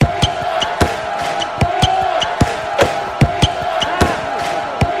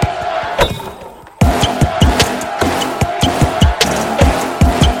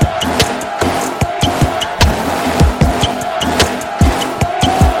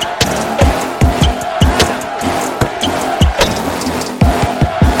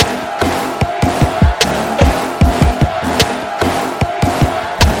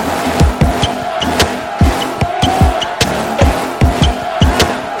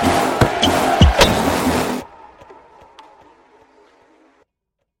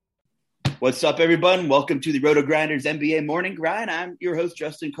What's up, everyone? Welcome to the Roto Grinders NBA Morning Grind. I'm your host,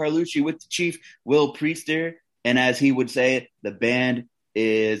 Justin Carlucci, with the Chief, Will Priester. And as he would say, the band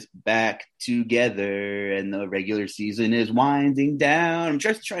is back together and the regular season is winding down. I'm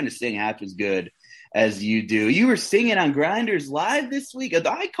just trying to sing half as good as you do. You were singing on Grinders Live this week.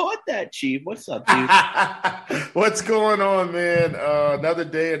 I caught that, Chief. What's up, dude? What's going on, man? Another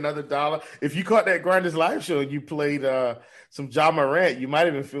day, another dollar. If you caught that Grinders Live show and you played some Ja Morant, you might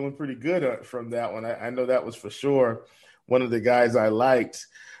have been feeling pretty good from that one. I know that was for sure one of the guys I liked.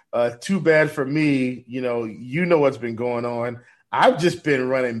 Too bad for me. You know what's been going on. I've just been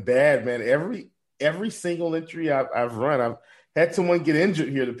running bad, man. Every single entry I've run, I've had someone get injured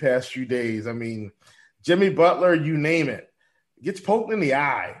here the past few days. I mean, Jimmy Butler, you name it, gets poked in the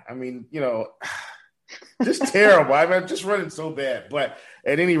eye. I mean, just terrible. I'm just running so bad. But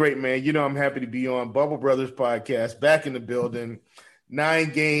at any rate, man, I'm happy to be on Bubble Brothers podcast, back in the building. 9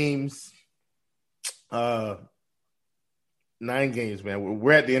 games. 9 games, man.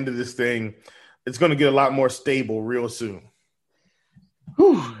 We're at the end of this thing. It's going to get a lot more stable real soon.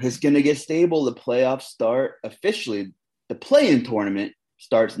 It's going to get stable. The playoffs start officially. The play-in tournament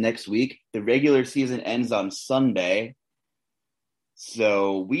starts next week. The regular season ends on Sunday.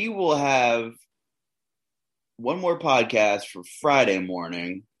 So we will have one more podcast for Friday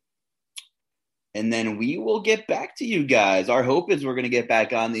morning, and then we will get back to you guys. Our hope is we're going to get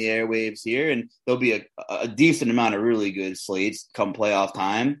back on the airwaves here, and there'll be a decent amount of really good slates come playoff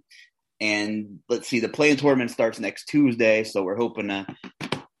time. And let's see, the play-in tournament starts next Tuesday, so we're hoping to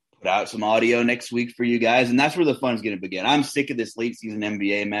put out some audio next week for you guys, and that's where the fun's going to begin. I'm sick of this late season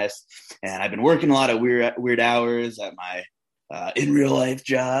NBA mess, and I've been working a lot of weird hours at my in real life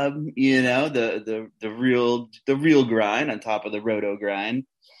job, the real grind on top of the roto grind.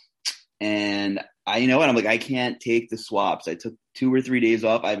 And I'm like, I can't take the swaps. I took 2 or 3 days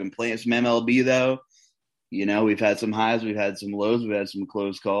off. I've been playing some MLB though. We've had some highs, we've had some lows, we've had some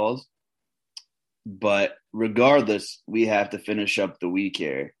close calls. But regardless, we have to finish up the week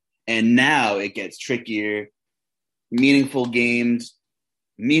here. And now it gets trickier. Meaningful games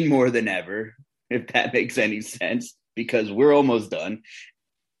mean more than ever, if that makes any sense, because we're almost done.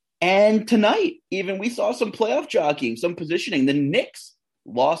 And tonight, even we saw some playoff jockeying, some positioning. The Knicks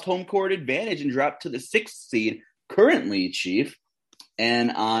lost home court advantage and dropped to the 6th seed currently, Chief. And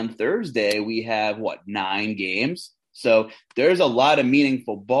on Thursday, we have, 9 games? So there's a lot of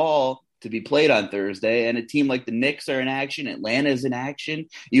meaningful ball to be played on Thursday. And a team like the Knicks are in action. Atlanta's in action.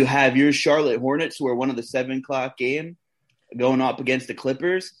 You have your Charlotte Hornets, who are one of the 7 o'clock game, going up against the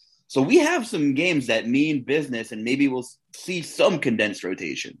Clippers. So we have some games that mean business, and maybe we'll see some condensed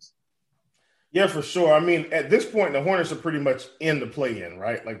rotations. Yeah, for sure. I mean, at this point, the Hornets are pretty much in the play-in,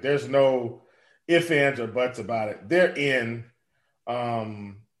 right? Like, there's no ifs, ands, or buts about it. They're in.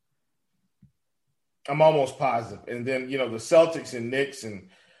 I'm almost positive. And then, the Celtics and Knicks and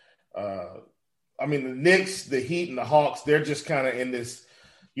the Knicks, the Heat, and the Hawks, they're just kind of in this,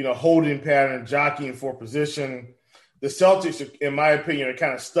 holding pattern, jockeying for position. The Celtics, in my opinion, are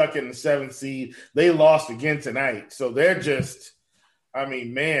kind of stuck in the 7th seed. They lost again tonight. So they're just,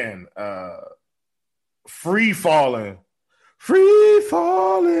 free falling.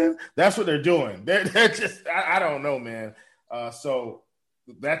 That's what they're doing. They're just, I don't know, man. So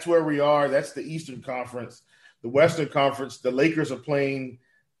that's where we are. That's the Eastern Conference. The Western Conference, the Lakers are playing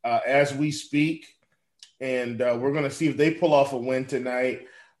as we speak. And we're going to see if they pull off a win tonight.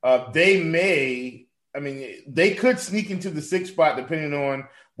 They could sneak into the 6th spot depending on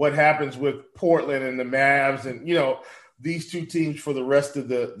what happens with Portland and the Mavs and, these 2 teams for the rest of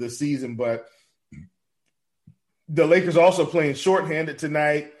the season. But the Lakers also playing shorthanded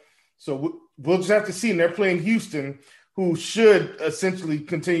tonight. So we'll just have to see. And they're playing Houston, who should essentially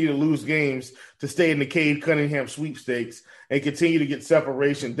continue to lose games to stay in the Cade Cunningham sweepstakes and continue to get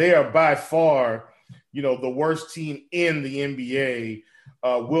separation. They are by far, the worst team in the NBA.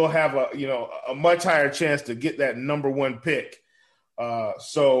 Will have a much higher chance to get that number 1 pick.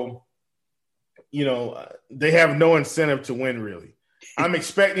 So they have no incentive to win, really. I'm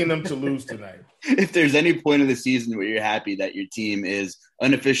expecting them to lose tonight. If there's any point of the season where you're happy that your team is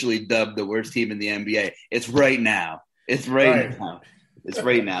unofficially dubbed the worst team in the NBA, it's right now. It's right now. It's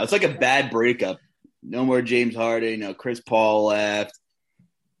right now. It's like a bad breakup. No more James Harden. Chris Paul left.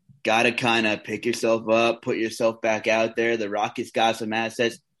 Got to kind of pick yourself up, put yourself back out there. The Rockets got some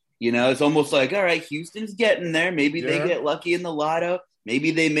assets. It's almost like, all right, Houston's getting there. Maybe they get lucky in the lotto.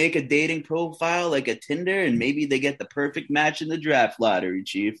 Maybe they make a dating profile like a Tinder, and maybe they get the perfect match in the draft lottery,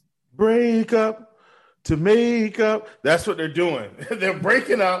 Chief. Break up to make up. That's what they're doing. They're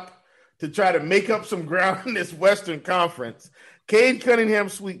breaking up to try to make up some ground in this Western Conference. Cade Cunningham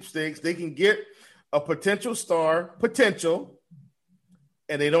sweepstakes. They can get a potential star,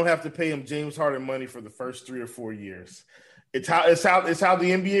 and they don't have to pay him James Harden money for the first 3 or 4 years. It's how the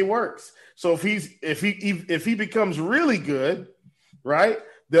NBA works. So if he becomes really good, right,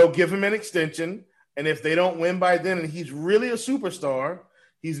 they'll give him an extension. And if they don't win by then and he's really a superstar,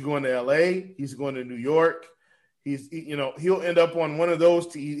 he's going to LA, he's going to New York. He'll end up on one of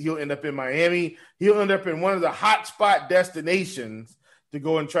those. He'll end up in Miami. He'll end up in one of the hotspot destinations to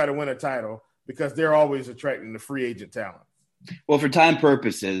go and try to win a title because they're always attracting the free agent talent. Well, for time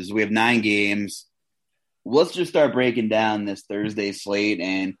purposes, we have 9 games. Let's just start breaking down this Thursday slate,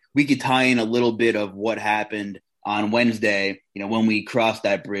 and we could tie in a little bit of what happened on Wednesday, when we crossed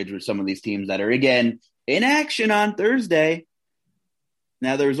that bridge with some of these teams that are, again, in action on Thursday.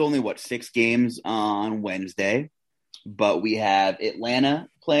 Now, there's only, 6 games on Wednesday, but we have Atlanta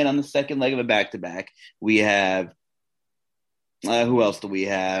playing on the second leg of a back-to-back. We have who else do we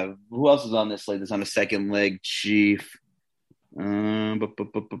have? Who else is on this slate that's on the second leg, Chief? That's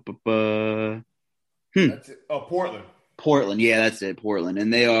it. Oh, Portland. Portland, yeah, that's it, Portland.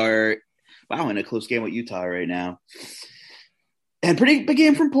 And they are, in a close game with Utah right now. And pretty big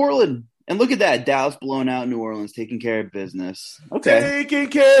game from Portland. And look at that, Dallas blowing out New Orleans, taking care of business. Okay. Taking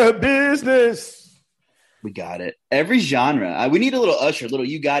care of business. We got it. Every genre. We need a little Usher,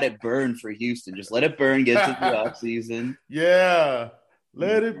 you got it burn for Houston. Just let it burn, get to the offseason. Yeah.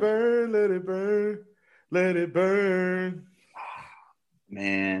 Let it burn, let it burn, let it burn.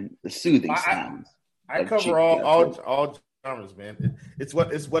 Man, the soothing sounds. I cover all genres, man. It's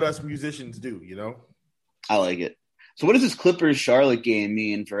what us musicians do, I like it. So what does this Clippers-Charlotte game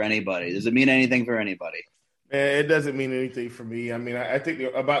mean for anybody? Does it mean anything for anybody? Man, it doesn't mean anything for me. I mean, I think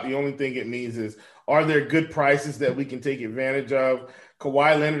about the only thing it means is, are there good prices that we can take advantage of?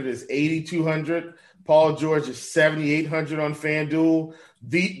 Kawhi Leonard is $8,200. Paul George is $7,800 on FanDuel.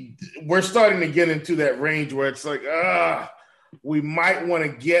 We're starting to get into that range where it's like, we might want to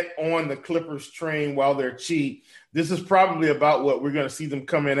get on the Clippers train while they're cheap. This is probably about what we're going to see them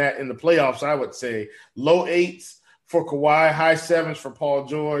come in at in the playoffs, I would say. Low 8s for Kawhi, high 7s for Paul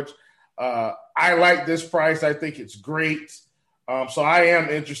George. I like this price. I think it's great. So I am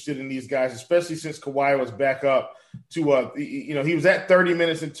interested in these guys, especially since Kawhi was back up to, he was at 30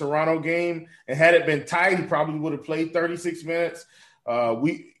 minutes in Toronto game, and had it been tight, he probably would have played 36 minutes.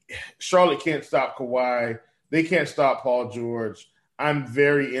 Charlotte can't stop Kawhi. They can't stop Paul George. I'm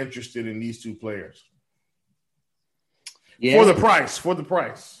very interested in these two players. Yeah. For the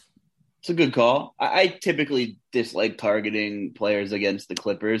price. It's a good call. I typically dislike targeting players against the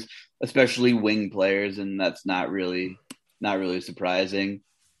Clippers, especially wing players, and that's not really surprising.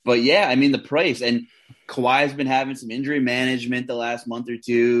 But yeah, I mean the price, and Kawhi's been having some injury management the last month or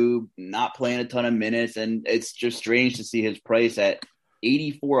two, not playing a ton of minutes, and it's just strange to see his price at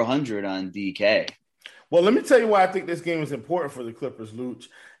 $8,400 on DK. Well, let me tell you why I think this game is important for the Clippers, Luch,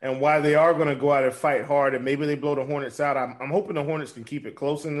 and why they are going to go out and fight hard, and maybe they blow the Hornets out. I'm hoping the Hornets can keep it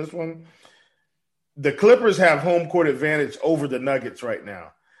close in this one. The Clippers have home court advantage over the Nuggets right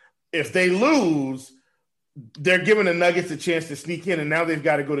now. If they lose, they're giving the Nuggets a chance to sneak in, and now they've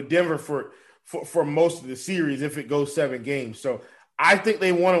got to go to Denver for most of the series if it goes 7 games. So I think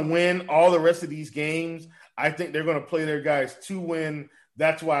they want to win all the rest of these games. I think they're going to play their guys to win.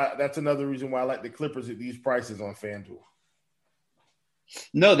 That's another reason why I like the Clippers at these prices on FanDuel.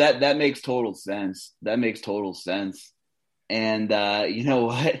 No, that makes total sense. And you know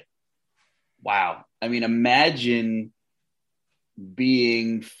what? Wow. I mean, imagine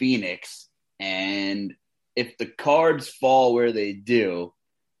being Phoenix, and if the cards fall where they do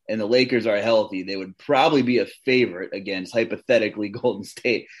and the Lakers are healthy, they would probably be a favorite against, hypothetically, Golden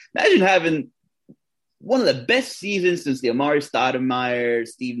State. Imagine having one of the best seasons since the Amari Stoudemire,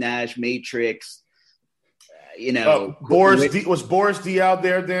 Steve Nash Matrix. Was Boris Diaw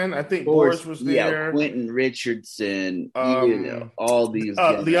there then? I think Boris was there. Yeah, Quentin Richardson, all these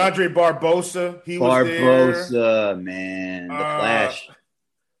guys. Leandre Barbosa, was there. Barbosa, man, the Flash.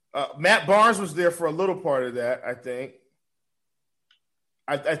 Matt Barnes was there for a little part of that, I think.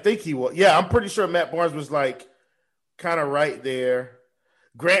 I think he was. Yeah, I'm pretty sure Matt Barnes was kind of right there.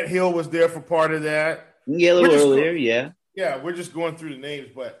 Grant Hill was there for part of that. Yeah, a little earlier, yeah. Yeah, we're just going through the names,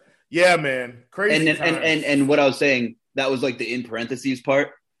 but yeah, man, crazy. And what I was saying, that was like the in parentheses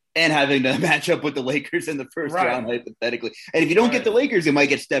part, and having to match up with the Lakers in the first round, hypothetically. And if you don't get the Lakers, you might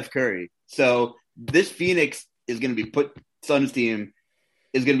get Steph Curry. So this Phoenix Suns team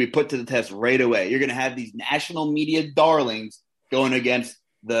is going to be put to the test right away. You're going to have these national media darlings going against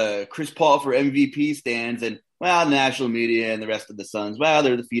the Chris Paul for MVP stands, and the national media and the rest of the Suns,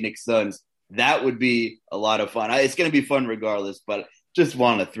 they're the Phoenix Suns. That would be a lot of fun. It's going to be fun regardless, but just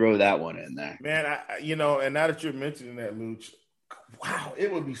want to throw that one in there. Man, and now that you're mentioning that, Luch, wow,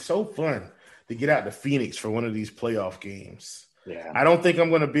 it would be so fun to get out to Phoenix for one of these playoff games. Yeah. I don't think I'm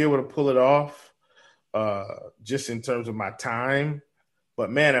going to be able to pull it off just in terms of my time.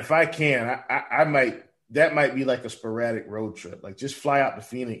 But, man, if I can, I might – that might be like a sporadic road trip. Like just fly out to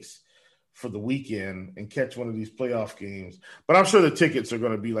Phoenix for the weekend and catch one of these playoff games. But I'm sure the tickets are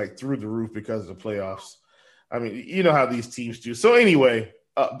going to be like through the roof because of the playoffs. I mean, you know how these teams do. So anyway,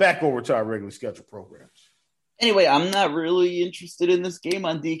 back over to our regularly scheduled programs. Anyway, I'm not really interested in this game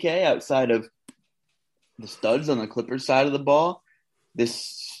on DK outside of the studs on the Clippers side of the ball.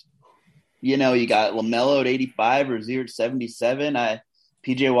 This, you got LaMelo at 85, Rozier at 77.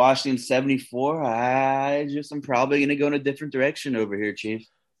 PJ Washington 74. I'm probably going to go in a different direction over here, Chief.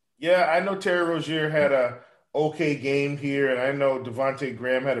 Yeah, I know Terry Rozier had a okay game here, and I know Devontae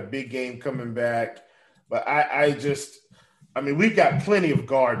Graham had a big game coming back. But we've got plenty of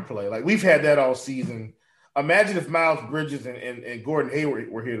guard play. Like we've had that all season. Imagine if Miles Bridges and Gordon Hayward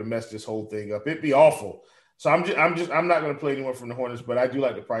were here to mess this whole thing up. It'd be awful. So I'm not going to play anyone from the Hornets, but I do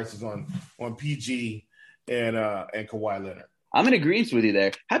like the prices on PG and Kawhi Leonard. I'm in agreement with you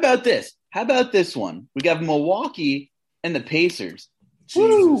there. How about this? How about this one? We got Milwaukee and the Pacers.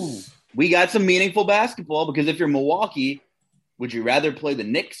 Woo! We got some meaningful basketball because if you're Milwaukee, would you rather play the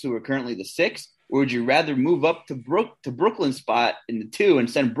Knicks, who are currently the 6, or would you rather move up to Brooklyn spot in the 2 and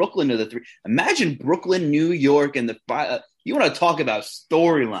send Brooklyn to the 3? Imagine Brooklyn, New York, and the you want to talk about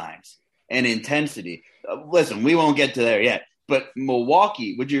storylines and intensity. Listen, we won't get to there yet. But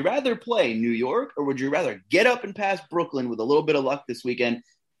Milwaukee, would you rather play New York or would you rather get up and pass Brooklyn with a little bit of luck this weekend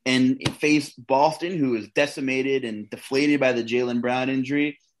and face Boston, who is decimated and deflated by the Jaylen Brown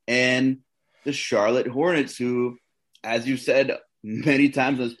injury, and the Charlotte Hornets, who, as you said many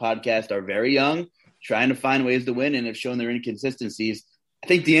times on this podcast, are very young, trying to find ways to win and have shown their inconsistencies? I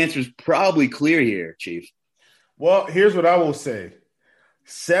think the answer is probably clear here, Chief. Well, here's what I will say.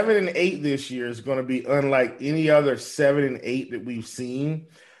 7-8 this year is going to be unlike any other 7-8 that we've seen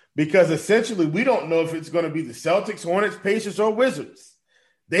because essentially we don't know if it's going to be the Celtics, Hornets, Pacers, or Wizards.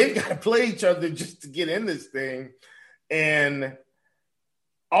 They've got to play each other just to get in this thing. And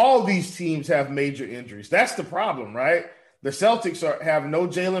all these teams have major injuries. That's the problem, right? The Celtics have no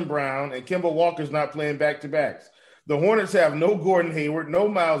Jaylen Brown, and Kemba Walker's not playing back-to-backs. The Hornets have no Gordon Hayward, no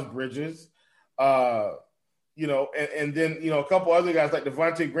Miles Bridges, and then, a couple other guys like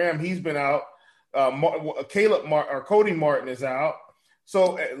Devontae Graham, he's been out. Cody Martin is out.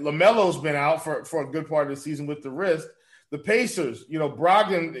 So LaMelo's been out for a good part of the season with the wrist. The Pacers,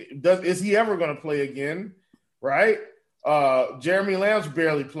 Brogdon, is he ever going to play again, right? Jeremy Lamb's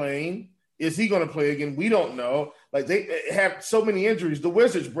barely playing. Is he going to play again? We don't know. Like, they have so many injuries. The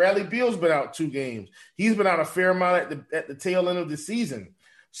Wizards, Bradley Beal's been out 2 games. He's been out a fair amount at the tail end of the season.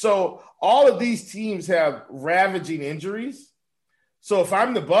 So all of these teams have ravaging injuries. So if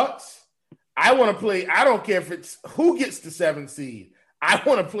I'm the Bucks, I want to play. I don't care if it's who gets the 7th seed. I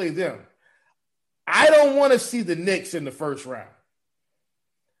want to play them. I don't want to see the Knicks in the first round.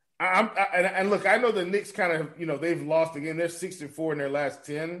 And look, I know the Knicks kind of, they've lost again. They're 6-4 in their last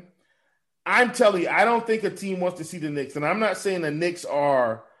 10. I'm telling you, I don't think a team wants to see the Knicks. And I'm not saying the Knicks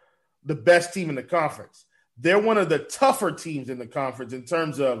are the best team in the conference. They're one of the tougher teams in the conference in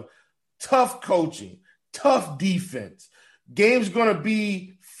terms of tough coaching, tough defense. Game's going to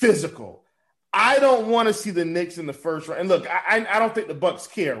be physical. I don't want to see the Knicks in the first round. And look, I don't think the Bucks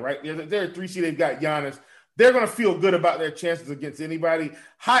care, right? They're a 3 seed. They've got Giannis. They're going to feel good about their chances against anybody.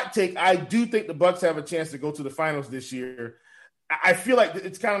 Hot take, I do think the Bucks have a chance to go to the finals this year. I feel like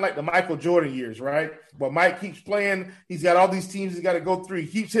it's kind of like the Michael Jordan years, right? Well, Mike keeps playing. He's got all these teams he's got to go through. He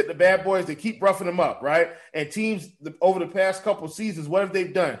keeps hitting the bad boys. They keep roughing him up, right? And teams over the past couple of seasons, what have they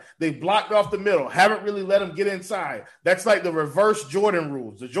done? They've blocked off the middle, haven't really let him get inside. That's like the reverse Jordan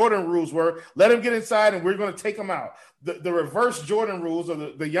rules. The Jordan rules were let him get inside and we're going to take him out. The reverse Jordan rules or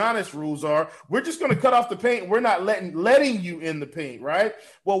the Giannis rules are we're just going to cut off the paint. We're not letting you in the paint, right?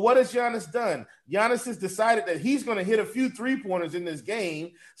 Well, what has Giannis done? Giannis has decided that he's going to hit a few 3-pointers in this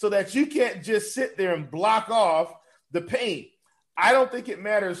game so that you can't just sit there and block off the paint. I don't think it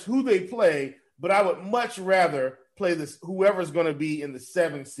matters who they play, but I would much rather play this whoever's going to be in the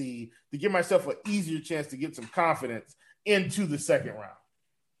 7th seed to give myself an easier chance to get some confidence into the second round.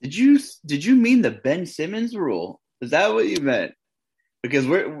 Did you mean the Ben Simmons rule? Is that what you meant? Because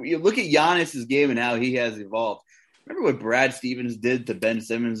you look at Giannis's game and how he has evolved. Remember what Brad Stevens did to Ben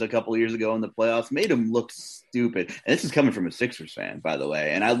Simmons a couple of years ago in the playoffs? Made him look stupid. And this is coming from a Sixers fan, by the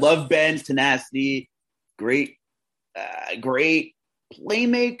way. And I love Ben's tenacity. Great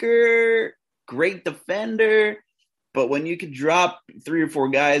playmaker. great defender, but when you could drop 3 or 4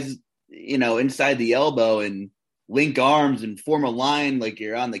 guys, inside the elbow and link arms and form a line like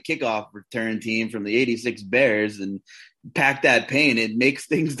you're on the kickoff return team from the 86 Bears and pack that paint, it just makes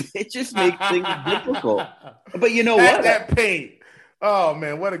things difficult. But you know what? That paint. Oh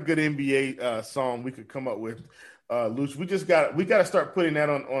man, what a good NBA song we could come up with, Luch. We got to start putting that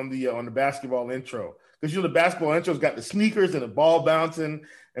on the basketball intro, because the basketball intro's got the sneakers and the ball bouncing,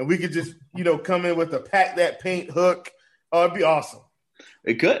 and we could just come in with a pack that paint hook. Oh, it'd be awesome.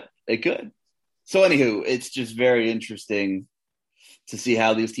 It could. So anywho, it's just very interesting to see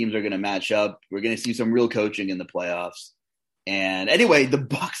how these teams are going to match up. We're going to see some real coaching in the playoffs. And anyway, the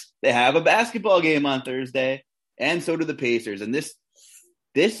Bucks, they have a basketball game on Thursday, and so do the Pacers. And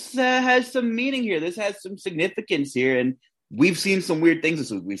this has some meaning here. This has some significance here. And we've seen some weird things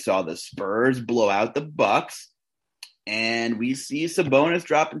this week. We saw the Spurs blow out the Bucks, and we see Sabonis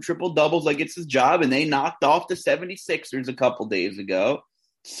dropping triple doubles like it's his job, and they knocked off the 76ers a couple days ago.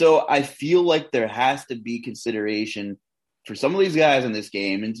 So I feel like there has to be consideration for some of these guys in this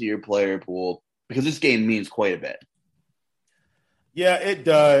game into your player pool, because this game means quite a bit. Yeah, it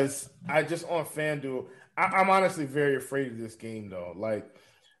does. On FanDuel, I'm honestly very afraid of this game, though. Like,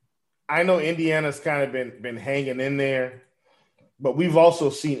 I know Indiana's kind of been hanging in there, but we've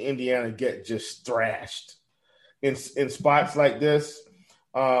also seen Indiana get just thrashed in spots like this.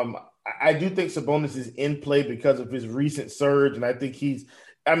 I do think Sabonis is in play because of his recent surge, and I think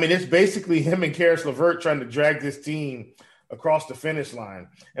it's basically him and Karis LeVert trying to drag this team across the finish line.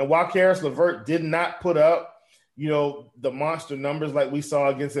 And while Karis LeVert did not put up, the monster numbers like we saw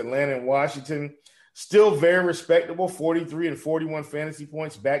against Atlanta and Washington, still very respectable, 43 and 41 fantasy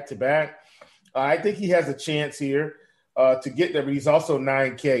points back to back. I think he has a chance here to get there, but he's also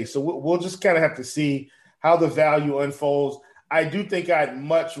 9K. So we'll just kind of have to see how the value unfolds. I do think I'd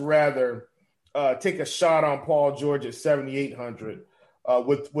much rather take a shot on Paul George at 7,800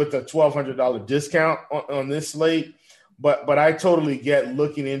 with a $1,200 discount on this slate. But I totally get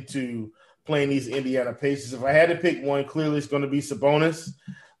looking into playing these Indiana Pacers. If I had to pick one, clearly it's going to be Sabonis,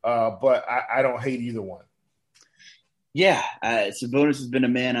 but I don't hate either one. Yeah, Sabonis has been a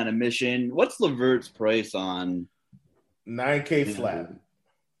man on a mission. What's LeVert's price on? 9K flat.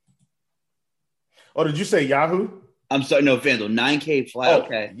 Oh, did you say Yahoo? I'm sorry, no, FanDuel. 9K flat. Oh,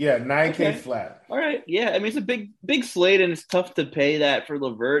 okay. Yeah, 9K flat. All right. Yeah, I mean, it's a big slate, and it's tough to pay that for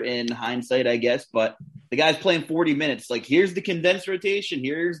LeVert in hindsight, I guess. But the guy's playing 40 minutes. Like, here's the condensed rotation.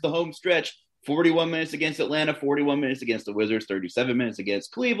 Here's the home stretch. 41 minutes against Atlanta, 41 minutes against the Wizards, 37 minutes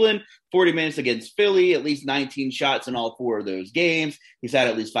against Cleveland, 40 minutes against Philly, at least 19 shots in all 4 of those games. He's had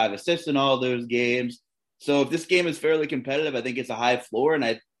at least 5 assists in all those games. So if this game is fairly competitive, I think it's a high floor. And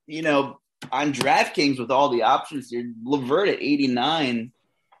on DraftKings with all the options here, LeVert at 89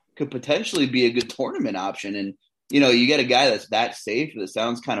 could potentially be a good tournament option. And, you get a guy that's that safe. That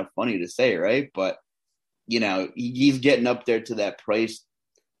sounds kind of funny to say, right? But, he's getting up there to that price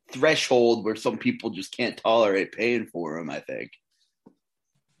threshold where some people just can't tolerate paying for him, I think.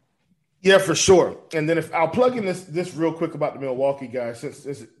 Yeah, for sure. And then if I'll plug in this real quick about the Milwaukee guys,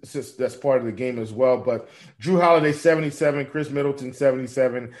 since that's part of the game as well. But Drew Holiday 77, Chris Middleton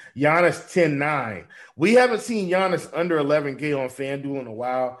 77, Giannis 10-9. We haven't seen Giannis under 11K on FanDuel in a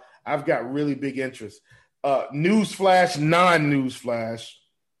while. I've got really big interest. Newsflash, non-newsflash,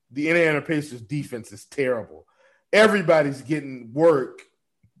 the Indiana Pacers defense is terrible. Everybody's getting work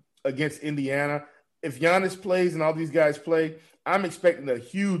against Indiana. If Giannis plays and all these guys play, I'm expecting a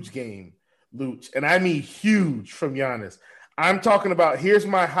huge game, Luch, and I mean huge from Giannis. I'm talking about, here's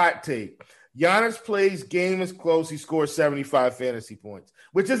my hot take. Giannis plays, game is close, he scores 75 fantasy points,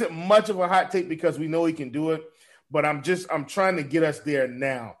 which isn't much of a hot take because we know he can do it, but I'm trying to get us there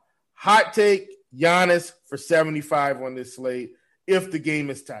now. Hot take, Giannis for 75 on this slate if the game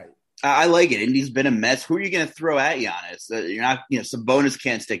is tight. I like it. Indy's been a mess. Who are you going to throw at Giannis? You're not, Sabonis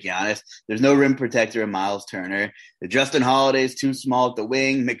can't stick Giannis. There's no rim protector in Miles Turner. Justin Holiday's too small at the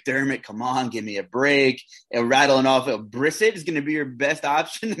wing. McDermott, come on, give me a break. And rattling off Brissett is going to be your best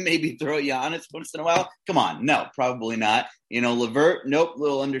option to maybe throw Giannis once in a while. Come on. No, probably not. LeVert, nope,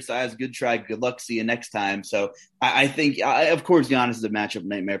 little undersized. Good try. Good luck. See you next time. So I think, of course, Giannis is a matchup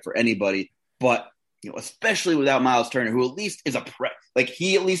nightmare for anybody, but especially without Miles Turner, who at least is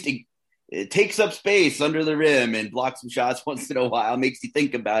he at least it takes up space under the rim and blocks some shots once in a while, makes you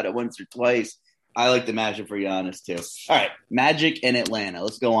think about it once or twice. I like the matchup for Giannis too. All right, Magic and Atlanta.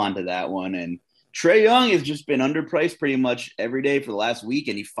 Let's go on to that one. And Trae Young has just been underpriced pretty much every day for the last week,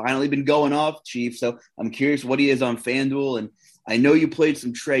 and he's finally been going off, Chief. So I'm curious what he is on FanDuel. And I know you played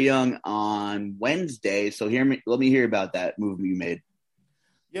some Trae Young on Wednesday, so let me hear about that move you made.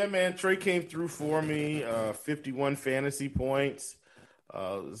 Yeah, man. Trey came through for me. 51 fantasy points.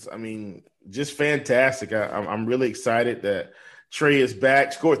 I mean, just fantastic. I'm really excited that Trey is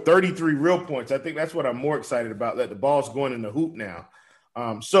back. Scored 33 real points. I think that's what I'm more excited about, that the ball's going in the hoop now.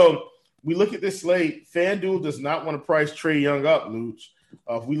 So we look at this slate. FanDuel does not want to price Trey Young up, Luch.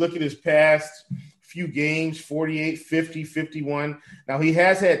 If we look at his past few games, 48, 50, 51. Now, he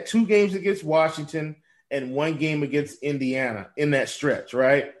has had 2 games against Washington and 1 game against Indiana in that stretch,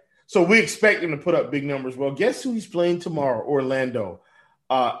 right? So we expect him to put up big numbers. Well, guess who he's playing tomorrow? Orlando.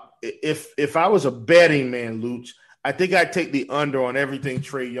 If I was a betting man, Luch, I think I'd take the under on everything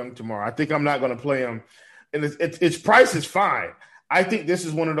Trey Young tomorrow. I think I'm not going to play him. And its price is fine. I think this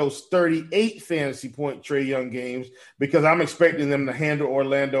is one of those 38 fantasy point Trey Young games because I'm expecting them to handle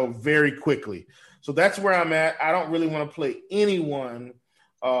Orlando very quickly. So that's where I'm at. I don't really want to play anyone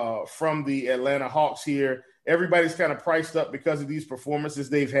from the Atlanta Hawks here. Everybody's kind of priced up because of these performances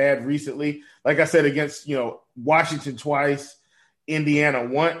they've had recently. Like I said, against Washington twice, Indiana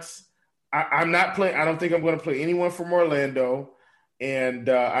once. I'm not playing. I don't think I'm going to play anyone from Orlando, and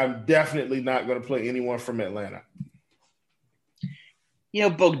I'm definitely not going to play anyone from Atlanta.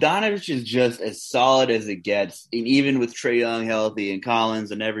 Bogdanovich is just as solid as it gets, and even with Trae Young healthy and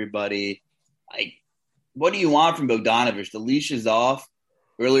Collins and everybody. What do you want from Bogdanovich? The leash is off.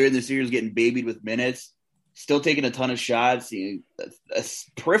 Earlier in the series, getting babied with minutes, still taking a ton of shots.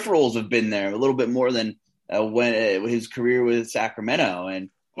 Peripherals have been there a little bit more than when his career with Sacramento, and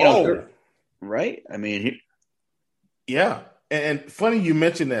right? I mean, yeah. And funny you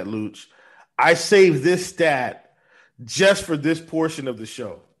mentioned that, Luch. I saved this stat just for this portion of the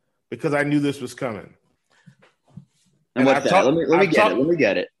show because I knew this was coming. And what's that? Let me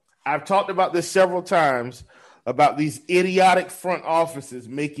get it. I've talked about this several times about these idiotic front offices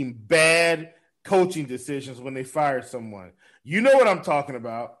making bad coaching decisions when they fire someone. You know what I'm talking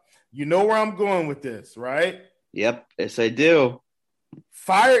about. You know where I'm going with this, right? Yep. Yes, I do.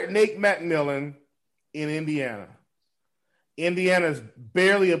 Fired Nate McMillan in Indiana. Indiana's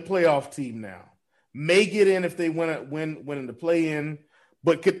barely a playoff team now. May get in if they win in the play-in,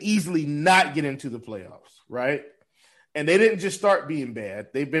 but could easily not get into the playoffs, right? And they didn't just start being bad.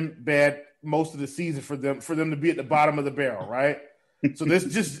 They've been bad most of the season for them to be at the bottom of the barrel, right? So they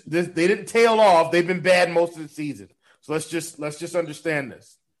didn't tail off. They've been bad most of the season. So let's just understand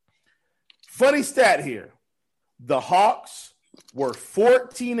this. Funny stat here. The Hawks were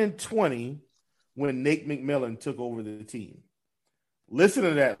 14-20 when Nate McMillan took over the team. Listen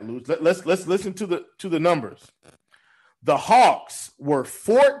to that, Luz. Let's listen to the numbers. The Hawks were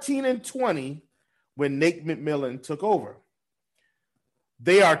 14-20 when Nate McMillan took over.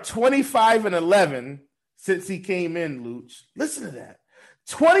 They are 25-11 since he came in, Luch. Listen to that.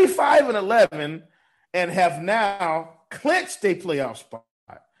 25-11 and have now clinched a playoff spot.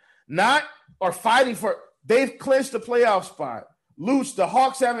 They've clinched a playoff spot. Luch, the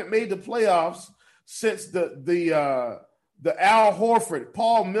Hawks haven't made the playoffs since the Al Horford,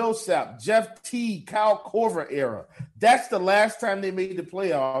 Paul Millsap, Jeff Teague, Kyle Korver era. That's the last time they made the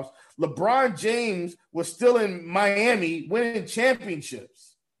playoffs. LeBron James was still in Miami winning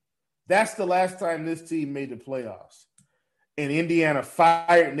championships. That's the last time this team made the playoffs. And Indiana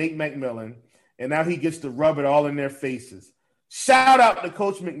fired Nate McMillan, and now he gets to rub it all in their faces. Shout out to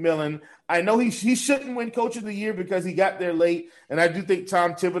Coach McMillan. I know he shouldn't win Coach of the Year because he got there late, and I do think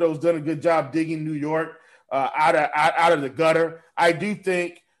Tom Thibodeau's done a good job digging New York out of the gutter. I do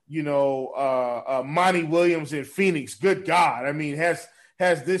think, Monty Williams in Phoenix, good God. I mean, has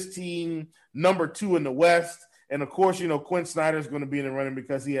this team number 2 in the West. And, of course, Quinn Snyder's going to be in the running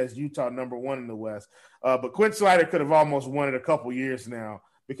because he has Utah number 1 in the West. But Quinn Snyder could have almost won it a couple years now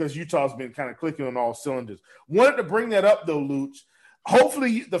because Utah's been kind of clicking on all cylinders. Wanted to bring that up, though, Luch.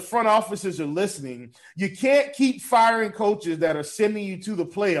 Hopefully the front offices are listening. You can't keep firing coaches that are sending you to the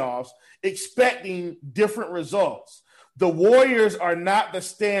playoffs expecting different results. The Warriors are not the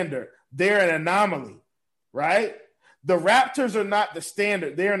standard. They're an anomaly, right? The Raptors are not the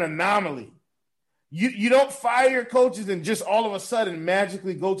standard. They're an anomaly. You don't fire your coaches and just all of a sudden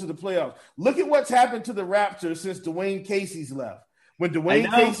magically go to the playoffs. Look at what's happened to the Raptors since Dwayne Casey's left. When Dwayne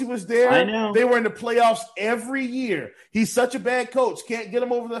Casey was there, they were in the playoffs every year. He's such a bad coach. Can't get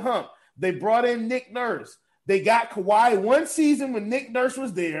him over the hump. They brought in Nick Nurse. They got Kawhi one season when Nick Nurse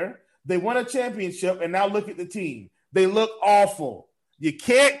was there. They won a championship, and now look at the team. They look awful. You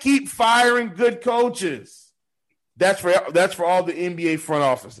can't keep firing good coaches. That's for all the NBA front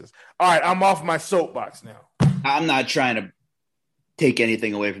offices. All right, I'm off my soapbox now. I'm not trying to take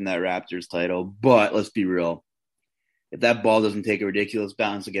anything away from that Raptors title, but let's be real. If that ball doesn't take a ridiculous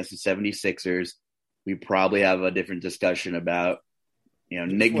bounce against the 76ers, we probably have a different discussion about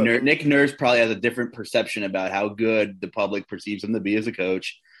Nick Nurse probably has a different perception about how good the public perceives him to be as a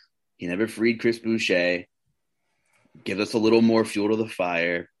coach. He never freed Chris Boucher. Give us a little more fuel to the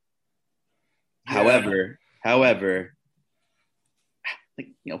fire. Yeah. However,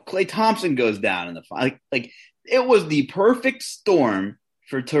 Klay Thompson goes down in the final. Like it was the perfect storm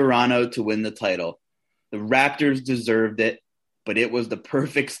for Toronto to win the title. The Raptors deserved it, but it was the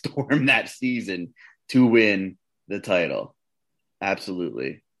perfect storm that season to win the title.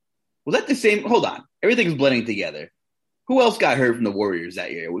 Absolutely. Was that the same? Hold on. Everything's blending together. Who else got hurt from the Warriors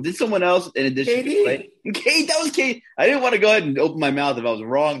that year? Did someone else in addition to Klay? Kate, that was Kate. I didn't want to go ahead and open my mouth if I was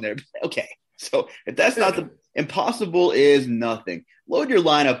wrong there. Okay. So if that's not the impossible is nothing. Load your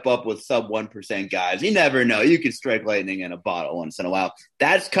lineup up with sub 1% guys. You never know. You could strike lightning in a bottle once in a while.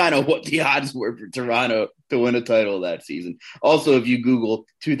 That's kind of what the odds were for Toronto to win a title that season. Also, if you Google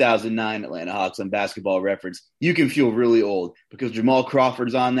 2009 Atlanta Hawks on Basketball Reference, you can feel really old because Jamal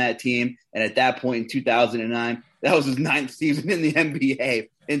Crawford's on that team. And at that point in 2009, that was his 9th season in the NBA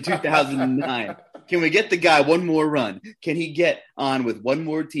in 2009. Can we get the guy one more run? Can he get on with one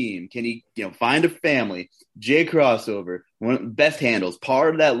more team? Can he, find a family? Jay Crossover, one of the best handles,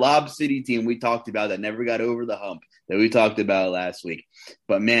 part of that Lob City team we talked about that never got over the hump that we talked about last week.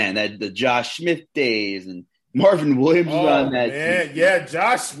 But man, the Josh Smith days and Marvin Williams was on that team. Yeah,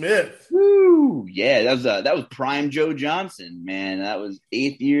 Josh Smith. Woo! Yeah, that was prime Joe Johnson, man. That was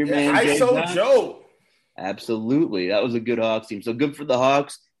 8th year, man. ISO Joe. Absolutely. That was a good Hawks team. So good for the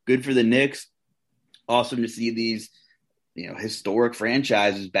Hawks, good for the Knicks. Awesome to see these, historic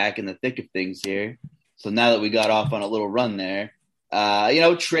franchises back in the thick of things here. So now that we got off on a little run there,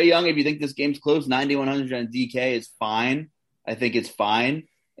 Trae Young, if you think this game's close, 9,100 on DK is fine. I think it's fine.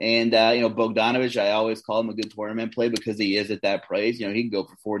 And, Bogdanovich, I always call him a good tournament play because he is at that price. He can go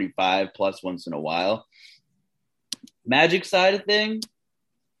for 45 plus once in a while. Magic side of thing,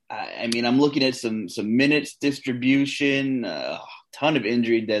 I'm looking at some minutes distribution, ton of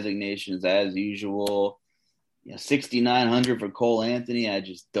injury designations as usual. 6,900 for Cole Anthony. I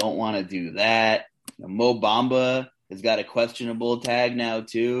just don't want to do that. Mo Bamba has got a questionable tag now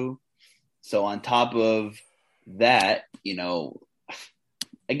too. So on top of that,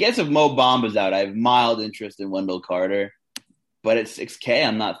 I guess if Mo Bamba's out, I have mild interest in Wendell Carter, but at 6K,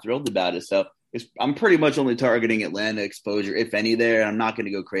 I'm not thrilled about it. So I'm pretty much only targeting Atlanta exposure, if any there. I'm not going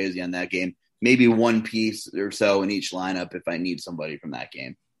to go crazy on that game. Maybe one piece or so in each lineup if I need somebody from that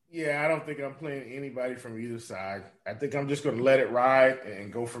game. Yeah, I don't think I'm playing anybody from either side. I think I'm just going to let it ride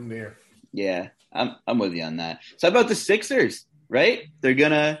and go from there. Yeah, I'm with you on that. So how about the Sixers, right? They're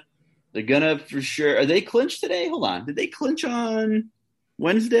gonna for sure. Are they clinched today? Hold on. Did they clinch on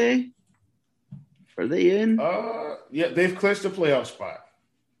Wednesday? Are they in? Yeah, they've clinched the playoff spot.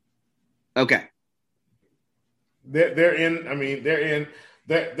 Okay. They're in. They're in.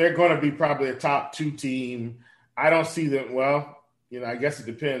 They're going to be probably a top 2 team. I don't see them. Well, I guess it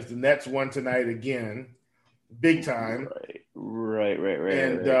depends. The Nets won tonight again, big time. Right.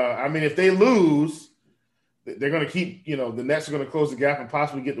 And if they lose, they're going to keep. The Nets are going to close the gap and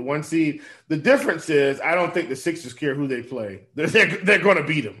possibly get the 1 seed. The difference is, I don't think the Sixers care who they play. They're going to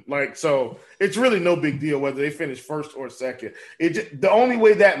beat them. So it's really no big deal whether they finish first or second. The only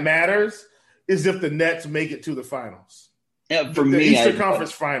way that matters is if the Nets make it to the finals. Yeah, for the me, Eastern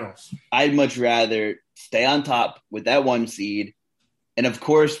Conference Finals. I'd much rather stay on top with that 1 seed. And of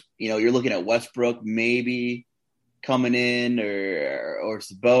course, you're looking at Westbrook maybe coming in or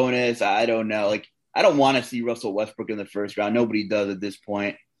Sabonis. I don't know. I don't want to see Russell Westbrook in the first round. Nobody does at this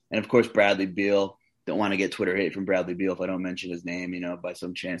point. And of course, Bradley Beal. Don't want to get Twitter hate from Bradley Beal if I don't mention his name, by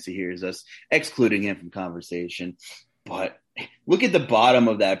some chance he hears us, excluding him from conversation. But look at the bottom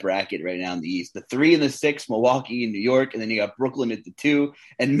of that bracket right now in the East. The 3 and the 6, Milwaukee and New York, and then you got Brooklyn at the 2,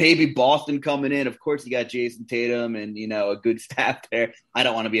 and maybe Boston coming in. Of course, you got Jason Tatum and, a good staff there. I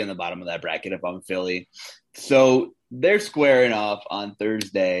don't want to be on the bottom of that bracket if I'm Philly. So they're squaring off on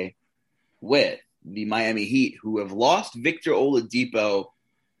Thursday with the Miami Heat, who have lost Victor Oladipo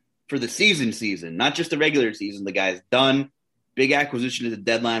for the season, not just the regular season. The guy's done. Big acquisition at the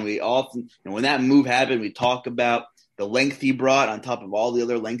deadline. We often, when that move happened, we talk about the length he brought on top of all the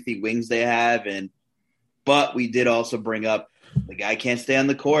other lengthy wings they have. But we did also bring up the guy can't stay on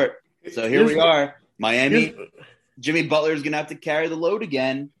the court. So here we are. Miami, Jimmy Butler is going to have to carry the load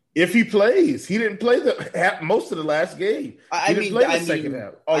again. If he plays. He didn't play most of the last game. He didn't play the second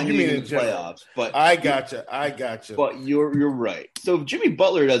half. Oh, you mean in playoffs? But I gotcha. But you're right. So if Jimmy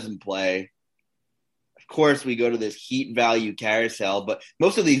Butler doesn't play, of course we go to this Heat value carousel. But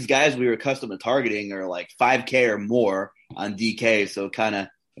most of these guys we were accustomed to targeting are like 5K or more on DK. So it kind of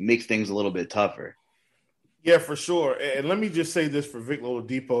makes things a little bit tougher. Yeah, for sure. And let me just say this for Victor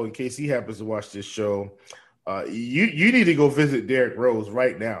Oladipo in case he happens to watch this show. You need to go visit Derrick Rose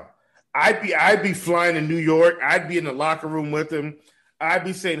right now. I'd be flying to New York. I'd be in the locker room with him. I'd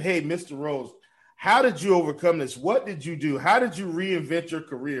be saying, "Hey, Mr. Rose, how did you overcome this? What did you do? How did you reinvent your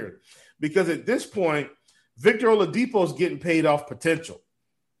career?" Because at this point, Victor Oladipo is getting paid off potential.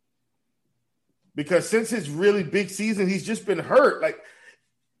 Because since his really big season, he's just been hurt. Like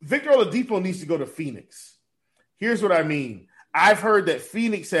Victor Oladipo needs to go to Phoenix. Here's what I mean. I've heard that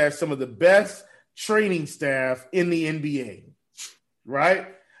Phoenix has some of the best training staff in the NBA, right?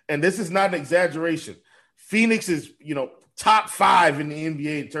 And this is not an exaggeration. Phoenix is, top 5 in the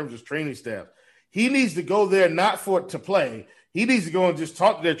NBA in terms of training staff. He needs to go there not to play. He needs to go and just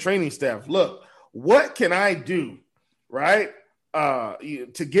talk to their training staff. Look, what can I do, right,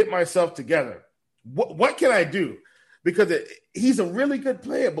 to get myself together? What can I do? Because he's a really good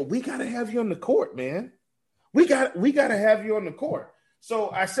player, but we got to have you on the court, man. We got to have you on the court. So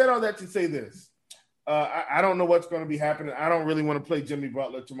I said all that to say this. I don't know what's going to be happening. I don't really want to play Jimmy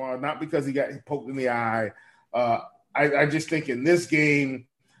Butler tomorrow, not because he got poked in the eye. I just think in this game,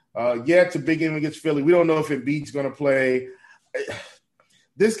 it's a big game against Philly. We don't know if Embiid's going to play.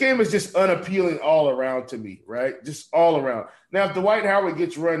 This game is just unappealing all around to me, right? Just all around. Now, if Dwight Howard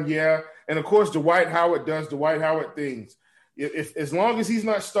gets run, yeah. And, of course, Dwight Howard does Dwight Howard things. If as long as he's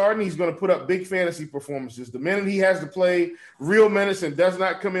not starting, he's going to put up big fantasy performances. The minute he has to play real minutes and does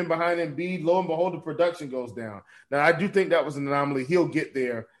not come in behind Embiid, lo and behold, the production goes down. Now, I do think that was an anomaly. He'll get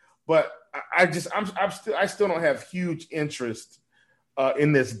there. But I still don't have huge interest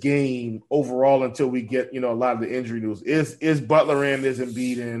in this game overall until we get, a lot of the injury news. Is Butler in? Is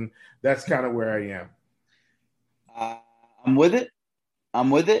Embiid in? That's kind of where I am. I'm with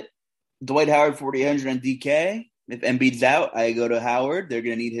it. Dwight Howard, 4,800 on DK. If Embiid's out, I go to Howard. They're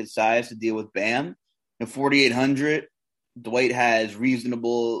going to need his size to deal with Bam. At 4,800, Dwight has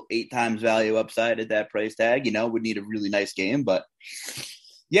reasonable 8 times value upside at that price tag. Would need a really nice game. But,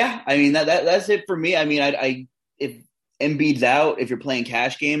 yeah, I mean, that's it for me. I mean, if Embiid's out, if you're playing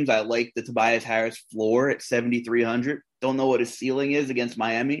cash games, I like the Tobias Harris floor at 7,300. Don't know what his ceiling is against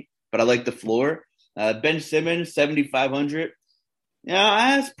Miami, but I like the floor. Ben Simmons, 7,500.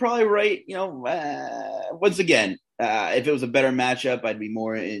 That's probably right. Once again, if it was a better matchup, I'd be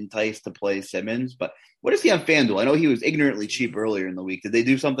more enticed to play Simmons. But what is he on FanDuel? I know he was ignorantly cheap earlier in the week. Did they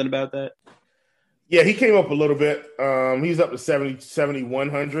do something about that? Yeah, he came up a little bit. He's up to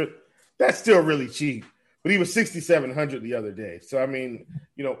 7,100. That's still really cheap. But he was 6,700 the other day. So, I mean,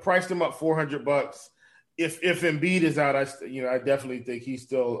 priced him up $400. If Embiid is out, I definitely think he's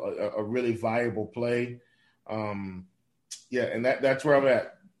still a really viable play. Yeah, and that's where I'm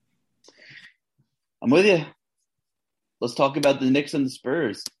at. I'm with you. Let's talk about the Knicks and the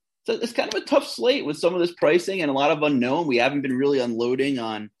Spurs. So it's kind of a tough slate with some of this pricing and a lot of unknown. We haven't been really unloading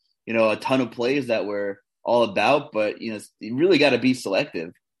on, a ton of plays that we're all about, but, you really got to be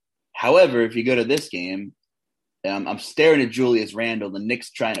selective. However, if you go to this game, I'm staring at Julius Randle, the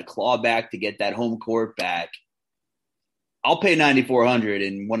Knicks trying to claw back to get that home court back. I'll pay $9,400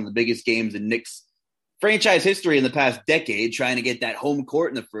 in one of the biggest games in Knicks franchise history in the past decade, trying to get that home court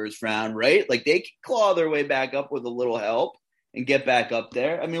in the first round, right? Like they can claw their way back up with a little help and get back up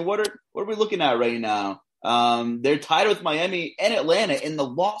there. I mean, what are we looking at right now? They're tied with Miami and Atlanta in the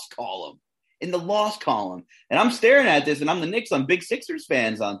loss column. And I'm staring at this, and I'm the Knicks. I'm big Sixers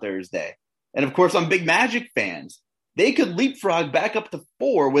fans on Thursday. And, of course, I'm big Magic fans. They could leapfrog back up to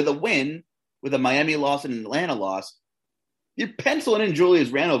 4 with a win, with a Miami loss and an Atlanta loss. You're penciling in Julius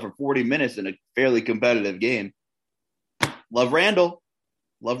Randle for 40 minutes in a fairly competitive game. Love Randle.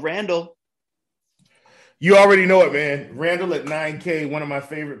 You already know it, man. Randle at 9K, one of my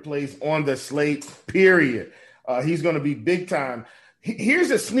favorite plays on the slate, period. He's going to be big time. Here's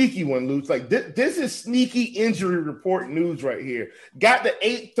a sneaky one, Luke. Like this is sneaky injury report news right here. Got the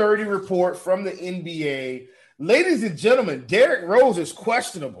 8:30 report from the NBA. Ladies and gentlemen, Derrick Rose is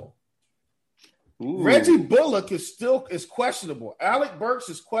questionable. Ooh. Reggie Bullock is questionable. Alec Burks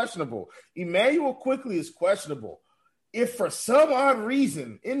is questionable. Emmanuel Quickley is questionable. If for some odd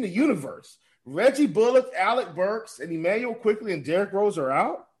reason in the universe, Reggie Bullock, Alec Burks, and Emmanuel Quickley and Derrick Rose are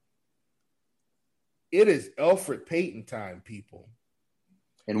out, it is Elfrid Payton time, people.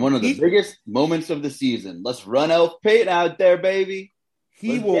 In one of the biggest moments of the season. Let's run Elf Payton out there, baby.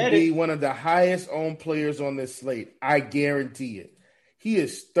 He will be one of the highest owned players on this slate. I guarantee it. He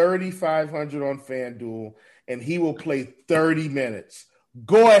is 3,500 on FanDuel, and he will play 30 minutes.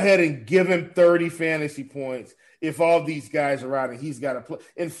 Go ahead and give him 30 fantasy points if all these guys are out and he's got to play.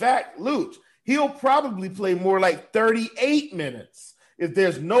 In fact, Luch, he'll probably play more like 38 minutes. If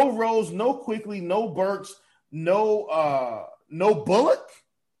there's no Rose, no Quickley, no Burks, no Bullock,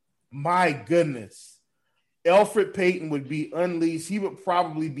 my goodness. Elfrid Payton would be unleashed. He would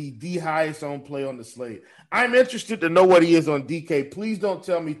probably be the highest on play on the slate. I'm interested to know what he is on DK. Please don't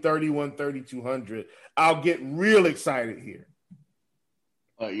tell me 31, 3,200. I'll get real excited here.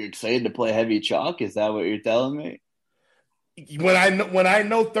 You're excited to play heavy chalk? Is that what you're telling me? When I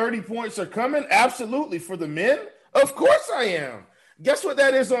know 30 points are coming, absolutely. For the men, of course I am. Guess what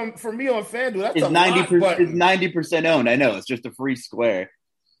that is for me on FanDuel? That's it's a 90%. It's 90% owned. I know. It's just a free square.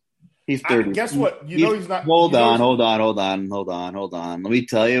 He's 30. Guess what? He's not. Hold on. Let me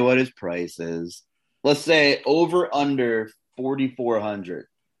tell you what his price is. Let's say over under 4,400.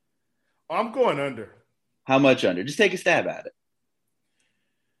 I'm going under. How much under? Just take a stab at it.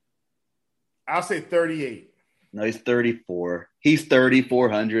 I'll say 38. No, he's 34. He's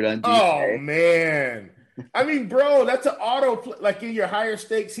 3,400 on DK. Oh man. I mean, bro, that's an auto play. Like in your higher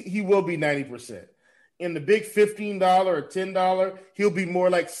stakes, he will be 90%. In the big $15 or $10, he'll be more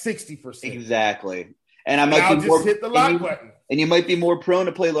like 60%. Exactly. And I'll just hit the lock button. And you might be more prone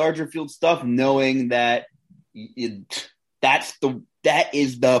to play larger field stuff, knowing that that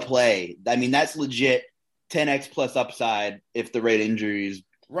is the play. I mean, that's legit 10x plus upside if the right injuries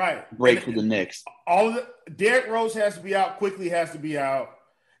break for the Knicks. Derrick Rose has to be out. Quickly has to be out,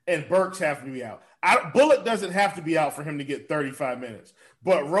 and Burks have to be out. Bullock doesn't have to be out for him to get 35 minutes.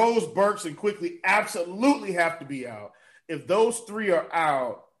 But Rose, Burks, and Quickly absolutely have to be out. If those three are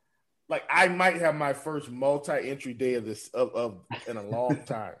out, like I might have my first multi-entry day of this in a long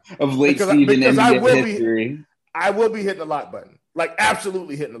time of late season NBA history. I will be hitting the lock button, like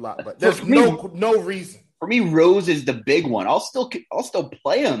absolutely hitting the lock button. There's no reason for me. Rose is the big one. I'll still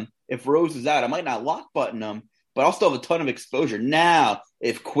play him if Rose is out. I might not lock button him, but I'll still have a ton of exposure. Now,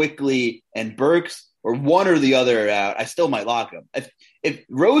 if Quickly and Burks or one or the other are out, I still might lock him. If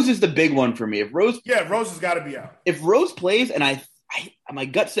Rose is the big one for me, Rose has got to be out. If Rose plays, and my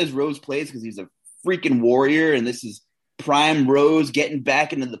gut says Rose plays because he's a freaking warrior, and this is prime Rose getting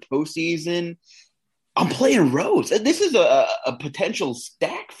back into the postseason. I'm playing Rose. This is a potential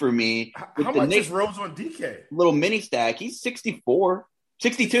stack for me. How much is Rose on DK? Little mini stack. He's 62.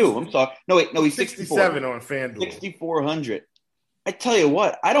 I'm sorry. No, he's 67 on FanDuel. 6,400. I tell you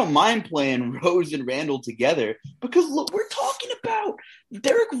what, I don't mind playing Rose and Randall together because look, we're talking about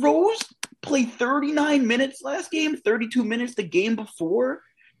Derrick Rose played 39 minutes last game, 32 minutes the game before.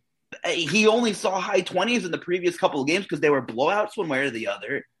 He only saw high 20s in the previous couple of games because they were blowouts one way or the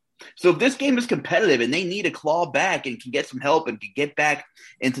other. So if this game is competitive and they need to claw back and can get some help and can get back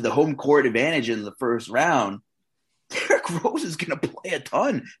into the home court advantage in the first round, Derrick Rose is going to play a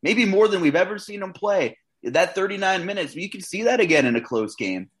ton, maybe more than we've ever seen him play. That 39 minutes, you can see that again in a close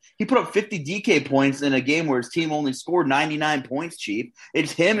game. He put up 50 DK points in a game where his team only scored 99 points, Chief.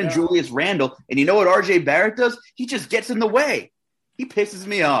 It's him and Julius Randle. And you know what RJ Barrett does? He just gets in the way. He pisses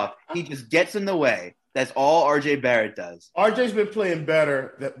me off. He just gets in the way. That's all RJ Barrett does. RJ's been playing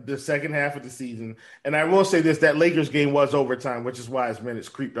better the second half of the season. And I will say this, that Lakers game was overtime, which is why his minutes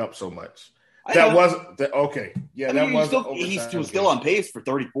creeped up so much. Okay. Yeah, that was he's still on pace for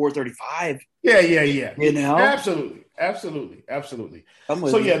 34, 35. Yeah. You know? Absolutely.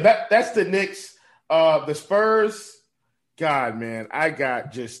 So that's the Knicks. The Spurs, God, man, I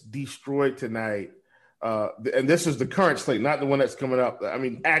got just destroyed tonight. And this is the current slate, not the one that's coming up. I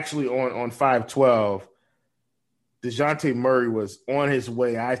mean, actually on 5/12, DeJounte Murray was on his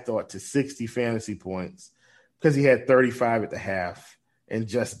way, I thought, to 60 fantasy points because he had 35 at the half. And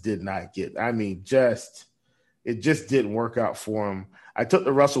just did not get. I mean, it just didn't work out for him. I took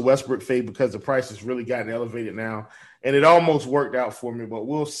the Russell Westbrook fade because the price has really gotten elevated now, and it almost worked out for me. But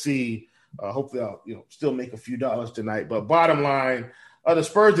we'll see. Hopefully, I'll still make a few dollars tonight. But bottom line, the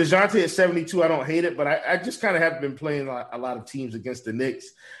Spurs, DeJounte at 72. I don't hate it, but I just kind of have been playing a lot of teams against the Knicks,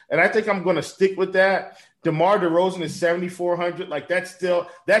 and I think I'm going to stick with that. DeMar DeRozan is 7,400. Like that's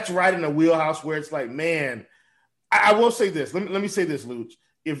right in the wheelhouse where it's like, man. I will say this. Let me say this, Luch.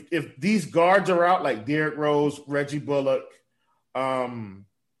 If these guards are out, like Derrick Rose, Reggie Bullock,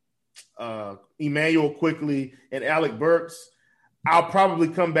 Emmanuel Quickly, and Alec Burks, I'll probably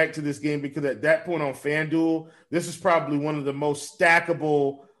come back to this game because at that point on FanDuel, this is probably one of the most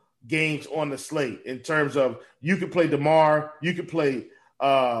stackable games on the slate in terms of you could play DeMar, you could play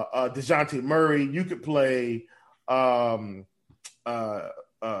DeJounte Murray, you could play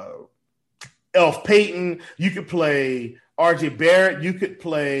Elf Payton, you could play RJ Barrett, you could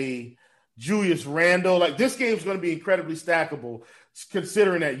play Julius Randle. Like this game's going to be incredibly stackable,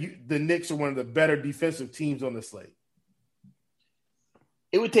 considering that the Knicks are one of the better defensive teams on the slate.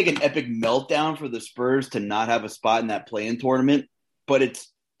 It would take an epic meltdown for the Spurs to not have a spot in that play-in tournament, but it's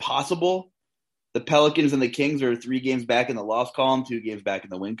possible. The Pelicans and the Kings are 3 games back in the loss column, 2 games back in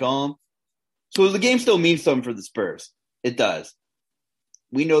the win column. So the game still means something for the Spurs. It does.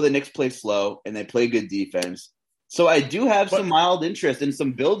 We know the Knicks play slow and they play good defense. So I do have some mild interest in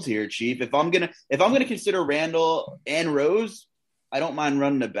some builds here, Chief. If I'm gonna consider Randall and Rose, I don't mind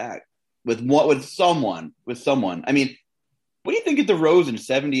running it back with someone. I mean, what do you think of DeRozan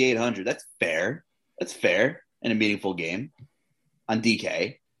 7,800? That's fair. That's fair in a meaningful game on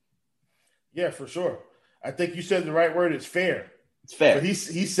DK. Yeah, for sure. I think you said the right word. It's fair. It's fair. But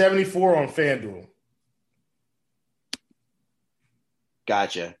he's 74 on FanDuel.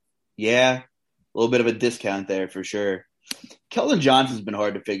 Gotcha. Yeah. A little bit of a discount there for sure. Keldon Johnson's been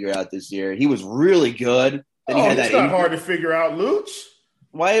hard to figure out this year. He was really good. Then it's not hard to figure out, Luch.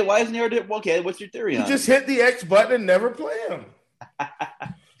 Why isn't he hard to – okay, what's your theory on it? You just hit the X button and never play him.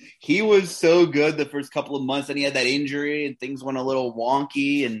 He was so good the first couple of months, and he had that injury, and things went a little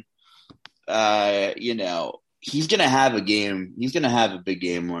wonky. And, he's going to have a game. He's going to have a big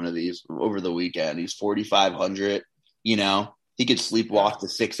game one of these over the weekend. He's 4,500. He could sleepwalk to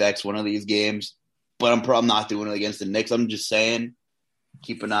 6X one of these games. But I'm not doing it against the Knicks. I'm just saying,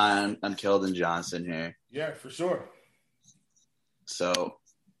 keep an eye on Keldon Johnson here. Yeah, for sure. So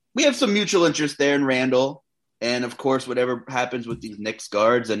we have some mutual interest there in Randall. And, of course, whatever happens with these Knicks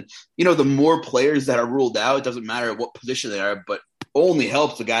guards. And, the more players that are ruled out, it doesn't matter what position they are, but only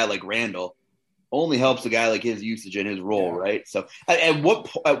helps a guy like Randall. Only helps a guy like his usage and his role, right? So at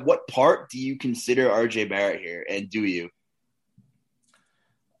what part do you consider RJ Barrett here, and do you?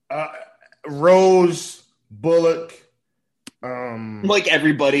 Rose, Bullock. Like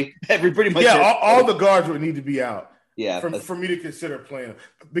everybody pretty much. Yeah, all the guards would need to be out. Yeah, for me to consider playing,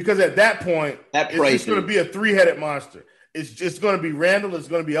 because at that point, it's just going to be a 3-headed monster. It's just going to be Randall, it's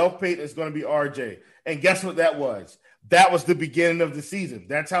going to be Elf Payton, it's going to be RJ. And guess what that was? That was the beginning of the season.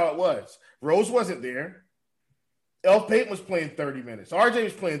 That's how it was. Rose wasn't there. Elf Payton was playing 30 minutes. RJ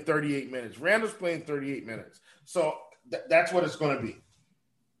was playing 38 minutes. Randall's playing 38 minutes. So that's what it's going to be.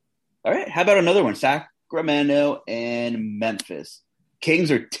 All right. How about another one? Sacramento and Memphis.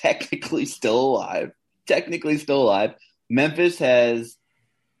 Kings are technically still alive. Memphis has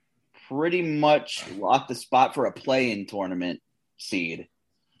pretty much locked the spot for a play-in tournament seed.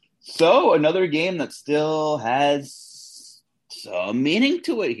 So another game that still has some meaning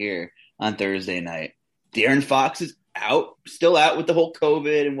to it here on Thursday night. De'Aaron Fox is still out with the whole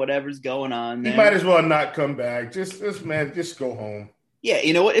COVID and whatever's going on there. He might as well not come back. Just go home. Yeah,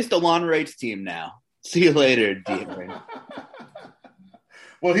 you know what? It's the Lon Wright's team now. See you later, De'Aaron.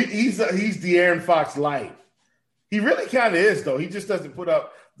 Well, he's De'Aaron Fox light. He really kind of is, though. He just doesn't put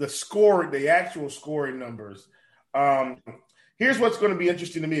up the actual scoring numbers. Here's what's going to be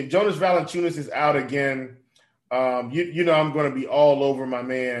interesting to me. If Jonas Valanciunas is out again, I'm going to be all over my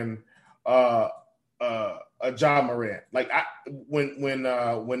man, Ja Morant. Like when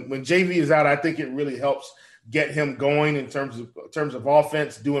JV is out, I think it really helps get him going in terms of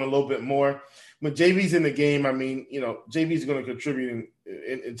offense, doing a little bit more. When JV's in the game, I mean, JV's going to contribute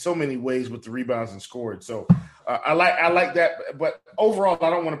in so many ways with the rebounds and scoring. So I like that. But overall, I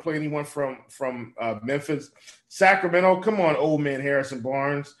don't want to play anyone from Memphis. Sacramento, come on, old man Harrison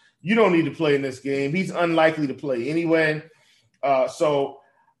Barnes. You don't need to play in this game. He's unlikely to play anyway. So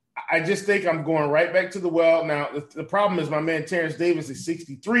I just think I'm going right back to the well. Now, the problem is my man Terrence Davis is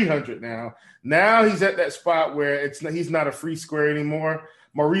 6,300 now. Now he's at that spot where he's not a free square anymore.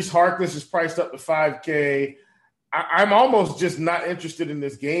 Maurice Harkless is priced up to $5K. I'm almost just not interested in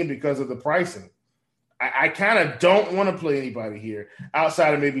this game because of the pricing. I kind of don't want to play anybody here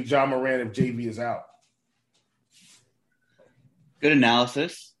outside of maybe Ja Morant if JV is out. Good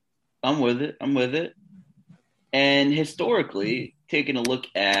analysis. I'm with it. And historically, taking a look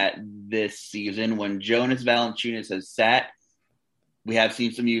at this season, when Jonas Valanciunas has sat, we have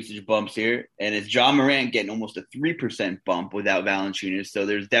seen some usage bumps here. And it's Ja Morant getting almost a 3% bump without Valanciunas. So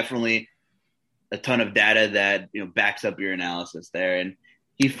there's definitely a ton of data that backs up your analysis there. And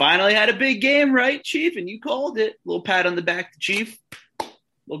he finally had a big game, right, Chief? And you called it. A little pat on the back to Chief. A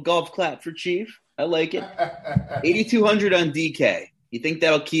little golf clap for Chief. I like it. 8,200 on DK. You think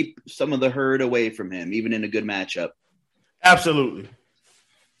that'll keep some of the herd away from him, even in a good matchup? Absolutely.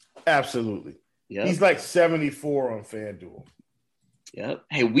 Yep. He's like 74 on FanDuel. Yep.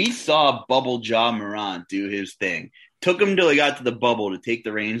 Hey, we saw Bubble Ja Morant do his thing. Took him till he got to the bubble to take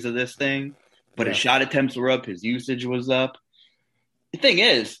the reins of this thing, but his shot attempts were up, his usage was up. The thing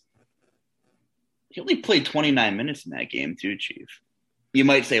is, he only played 29 minutes in that game too, Chief. You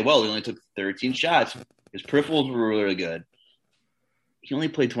might say, well, he only took 13 shots. His peripherals were really good. He only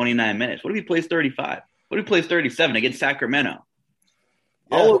played 29 minutes. What if he plays 35? What if he plays 37 against Sacramento?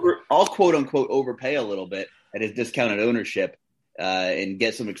 Yeah. I'll quote unquote overpay a little bit at his discounted ownership and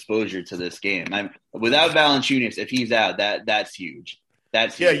get some exposure to this game. Without Valanciunas, if he's out, that's huge.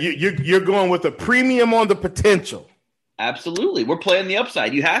 That's huge. You're going with a premium on the potential. Absolutely. We're playing the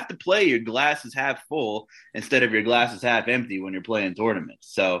upside. You have to play your glass is half full instead of your glass is half empty when you're playing tournaments.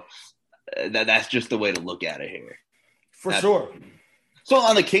 So that's just the way to look at it here. For sure. So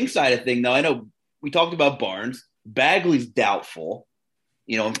on the King side of thing, though, I know we talked about Barnes. Bagley's doubtful.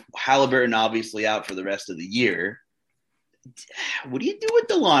 Halliburton obviously out for the rest of the year. What do you do with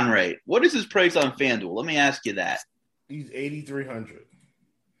DeLon Wright? What is his price on FanDuel? Let me ask you that. He's 8,300.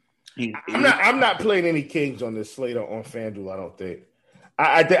 I'm not playing any Kings on this slate on FanDuel, I don't think.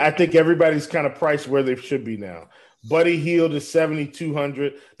 I think everybody's kind of priced where they should be now. Buddy Hield is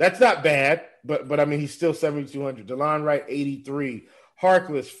 7,200. That's not bad, but I mean, he's still 7,200. DeLon Wright, 83.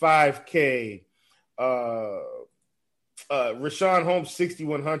 Harkless, 5K. Rashawn Holmes,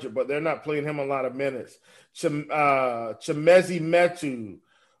 6,100, but they're not playing him a lot of minutes. Chemezi Metu,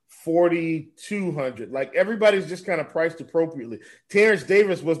 4,200. Like, everybody's just kind of priced appropriately. Terrence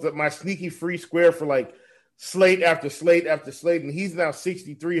Davis was my sneaky free square for like slate after slate after slate, and he's now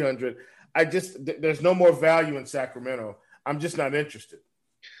 6,300. There's no more value in Sacramento. I'm just not interested.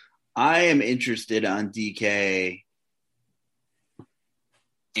 I am interested on DK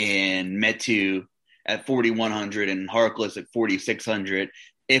in Metu at 4,100 and Harkless at 4,600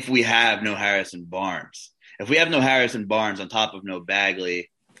 if we have no Harrison Barnes. If we have no Harrison Barnes on top of no Bagley,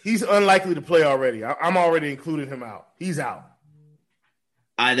 he's unlikely to play already. I'm already including him out. He's out.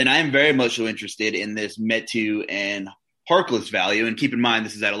 Then I am very much so interested in this Metu and Harkless value. And keep in mind,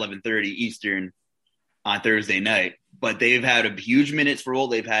 this is at 11:30 Eastern on Thursday night. But they've had a huge minutes role.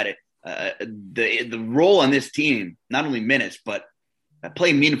 They've had the role on this team, not only minutes, but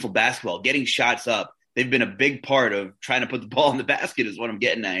playing meaningful basketball, getting shots up. They've been a big part of trying to put the ball in the basket is what I'm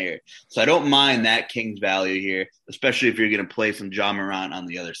getting at here. So I don't mind that Kings value here, especially if you're going to play some Ja Morant on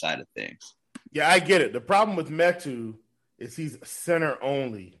the other side of things. Yeah, I get it. The problem with Metu is he's center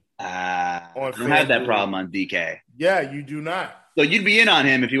only. I don't have that problem on DK. Yeah, you do not. So you'd be in on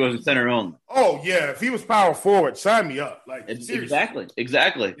him if he wasn't center only. Oh, yeah. If he was power forward, sign me up. Exactly.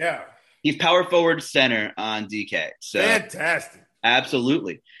 Yeah. He's power forward center on DK. So fantastic.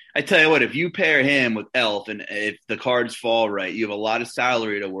 Absolutely. I tell you what, if you pair him with Elf and if the cards fall right, you have a lot of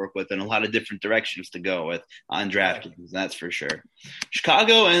salary to work with and a lot of different directions to go with on DraftKings. That's for sure.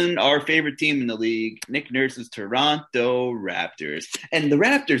 Chicago and our favorite team in the league, Nick Nurse's Toronto Raptors. And the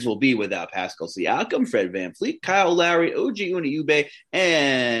Raptors will be without Pascal Siakam, Fred VanVleet, Kyle Lowry, OG Anunoby,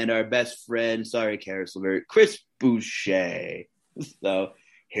 and our best friend, Caris LeVert, Chris Boucher. So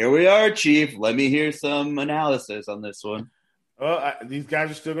here we are, Chief. Let me hear some analysis on this one. Well, these guys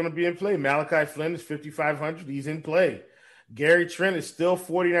are still going to be in play. Malachi Flynn is 5,500. He's in play. Gary Trent is still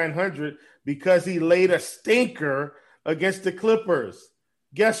 4,900 because he laid a stinker against the Clippers.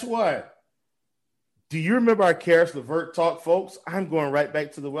 Guess what? Do you remember our Caris LeVert talk, folks? I'm going right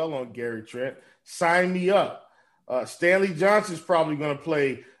back to the well on Gary Trent. Sign me up. Stanley Johnson's probably going to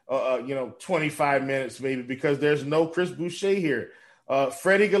play, 25 minutes maybe because there's no Chris Boucher here.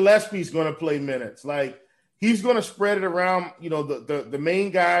 Freddie Gillespie's going to play minutes. He's going to spread it around. The main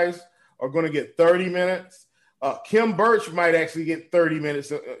guys are going to get 30 minutes. Kim Birch might actually get 30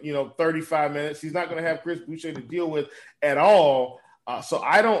 minutes, 35 minutes. He's not going to have Chris Boucher to deal with at all. So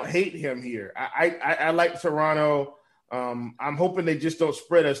I don't hate him here. I like Toronto. I'm hoping they just don't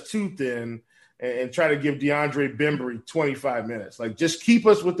spread us too thin and try to give DeAndre Bembry 25 minutes. Just keep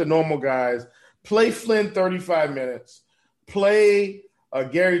us with the normal guys. Play Flynn 35 minutes. Play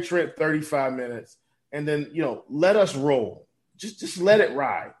Gary Trent 35 minutes. And then, let us roll. Just let it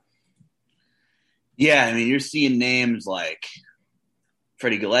ride. Yeah, I mean, you're seeing names like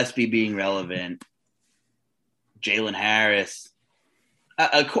Freddie Gillespie being relevant, Jalen Harris. On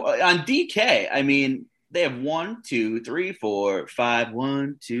DK, I mean, they have 1, 2, 3, 4, 5,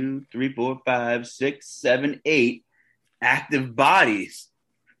 1, 2, 3, 4, 5, 6, 7, 8 active bodies.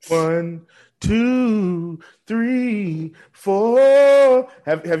 1, 2, 3, 4.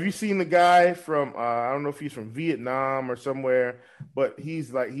 Have you seen the guy from I don't know if he's from Vietnam or somewhere, but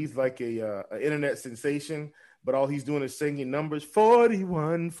he's like a internet sensation, but all he's doing is singing numbers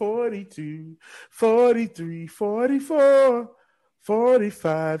 41, 42, 43, 44,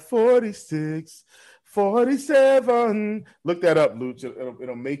 45, 46, 47. Look that up, Luch.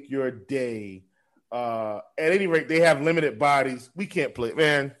 It'll make your day. At any rate, they have limited bodies. We can't play,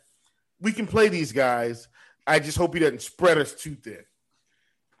 man. We can play these guys. I just hope he doesn't spread us too thin.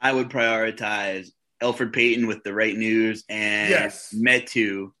 I would prioritize Elfrid Payton with the right news and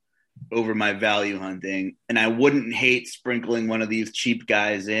Metu over my value hunting, and I wouldn't hate sprinkling one of these cheap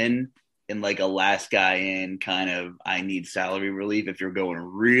guys in like a last guy in kind of I need salary relief if you're going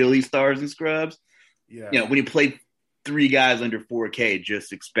really stars and scrubs. Yeah. You know, when you play three guys under 4K,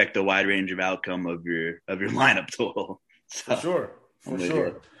 just expect a wide range of outcome of your lineup total. So, for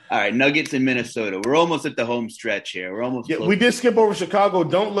sure. All right, Nuggets in Minnesota. We're almost at the home stretch here. We're almost. Yeah, we did skip over Chicago.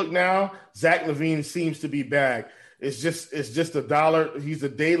 Don't look now. Zach LaVine seems to be back. It's just $1. He's a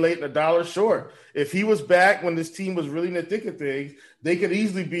day late and $1 short. If he was back when this team was really in the thick of things, they could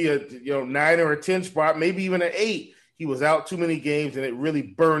easily be a 9 or a 10 spot, maybe even an 8. He was out too many games, and it really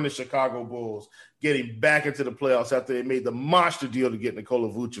burned the Chicago Bulls getting back into the playoffs after they made the monster deal to get Nikola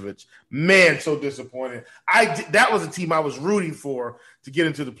Vucevic. Man, so disappointed. That was a team I was rooting for to get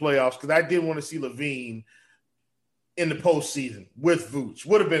into the playoffs because I did want to see LaVine in the postseason with Vooch.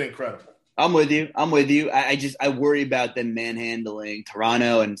 Would have been incredible. I'm with you. I worry about them manhandling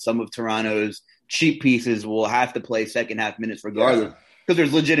Toronto, and some of Toronto's cheap pieces will have to play second half minutes regardless because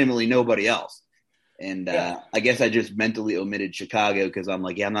there's legitimately nobody else. And I guess I just mentally omitted Chicago because I'm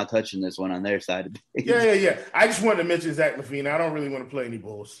like, I'm not touching this one on their side of things. Yeah. I just wanted to mention Zach LaVine. I don't really want to play any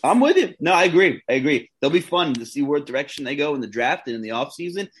Bulls. I'm with you. No, I agree. They'll be fun to see what direction they go in the draft and in the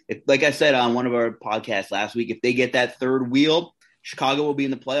offseason. Like I said on one of our podcasts last week, if they get that third wheel, Chicago will be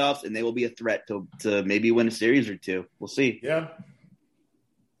in the playoffs and they will be a threat to maybe win a series or two. We'll see. Yeah.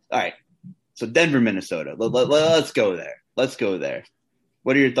 All right. So Denver, Minnesota. Let's go there.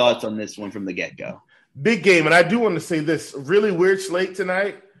 What are your thoughts on this one from the get-go? Big game, and I do want to say this. Really weird slate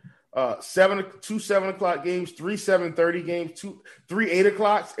tonight. 7 o'clock games, 3 7:30 games, 3 8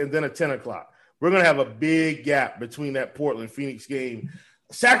 o'clocks, and then a 10 o'clock. We're going to have a big gap between that Portland-Phoenix game.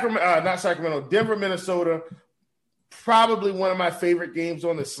 Denver, Minnesota, probably one of my favorite games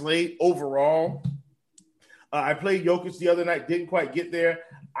on the slate overall. I played Jokic the other night, didn't quite get there.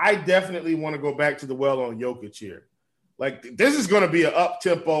 I definitely want to go back to the well on Jokic here. Like, this is going to be an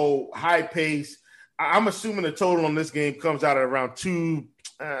up-tempo, high pace. I'm assuming the total on this game comes out at around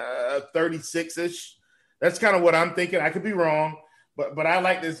 236-ish. That's kind of what I'm thinking. I could be wrong, but I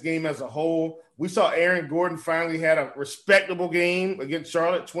like this game as a whole. We saw Aaron Gordon finally had a respectable game against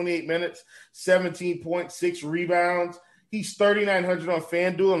Charlotte, 28 minutes, 17.6 rebounds. He's 3,900 on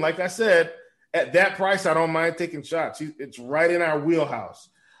FanDuel, and like I said, at that price, I don't mind taking shots. It's right in our wheelhouse,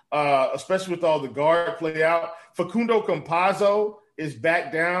 especially with all the guard play out. Facundo Campazzo is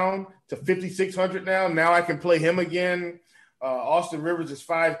back down to 5,600 now. Now I can play him again. Austin Rivers is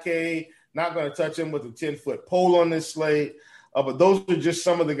 5K. Not going to touch him with a 10-foot pole on this slate. But those are just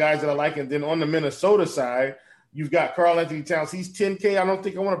some of the guys that I like. And then on the Minnesota side, you've got Karl-Anthony Towns. He's 10K. I don't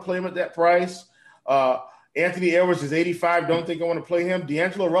think I want to play him at that price. Anthony Edwards is 85. Don't think I want to play him.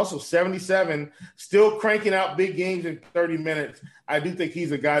 D'Angelo Russell, 77. Still cranking out big games in 30 minutes. I do think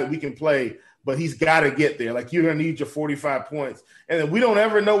he's a guy that we can play, but he's got to get there. Like, you're going to need your 45 points. And then we don't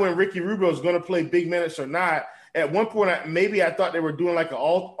ever know when Ricky Rubio is going to play big minutes or not. At one point, I thought they were doing like an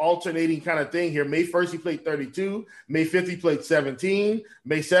alternating kind of thing here. May 1st, he played 32. May 5th, he played 17.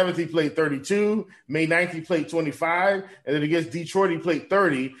 May 7th, he played 32. May 9th, he played 25. And then against Detroit, he played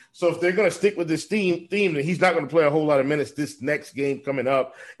 30. So if they're going to stick with this theme, then he's not going to play a whole lot of minutes this next game coming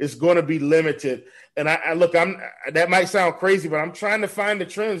up. It's going to be limited. And that might sound crazy, but I'm trying to find the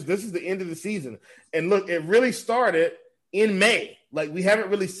trends. This is the end of the season. And look, it really started in May. Like, we haven't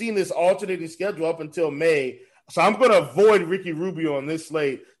really seen this alternating schedule up until May. So I'm going to avoid Ricky Rubio on this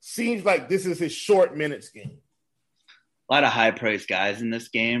slate. Seems like this is his short minutes game. A lot of high-priced guys in this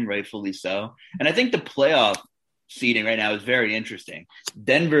game, rightfully so. And I think the playoff seeding right now is very interesting.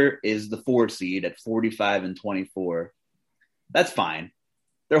 Denver is the 4 seed at 45-24. That's fine.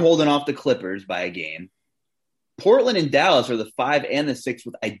 They're holding off the Clippers by a game. Portland and Dallas are the 5 and the 6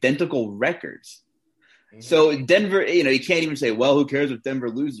 with identical records. So Denver, you can't even say, well, who cares if Denver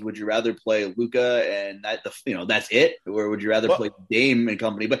loses? Would you rather play Luka and that's it? Or would you rather play Dame and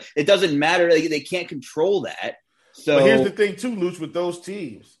company? But it doesn't matter. They can't control that. So but here's the thing too, Luch, with those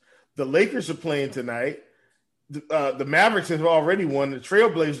teams. The Lakers are playing tonight. The Mavericks have already won. The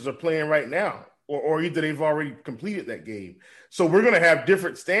Trailblazers are playing right now. Or either they've already completed that game. So we're going to have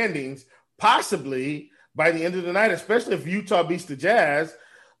different standings possibly by the end of the night, especially if Utah beats the Jazz.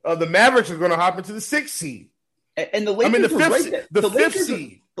 The Mavericks are going to hop into the 6th seed. And the Lakers the 5th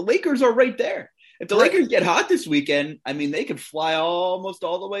seed. The Lakers are right there. If the Lakers get hot this weekend, they could fly almost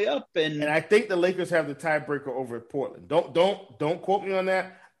all the way up. And I think the Lakers have the tiebreaker over at Portland. Don't quote me on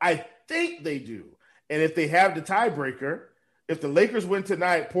that. I think they do. And if they have the tiebreaker, if the Lakers win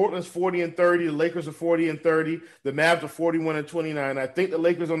tonight, Portland's 40-30, the Lakers are 40-30, the Mavs are 41-29. I think the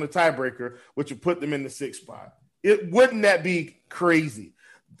Lakers on the tiebreaker, which would put them in the 6th spot. Wouldn't that be crazy?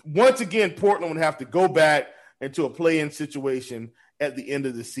 once again, Portland would have to go back into a play-in situation at the end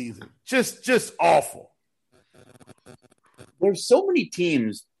of the season. Just awful. There's so many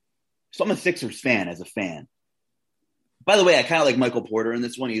teams. So I'm a Sixers fan as a fan. By the way, I kind of like Michael Porter in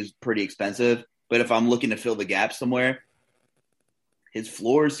this one. He's pretty expensive. But if I'm looking to fill the gap somewhere, his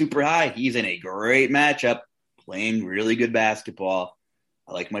floor is super high. He's in a great matchup, playing really good basketball.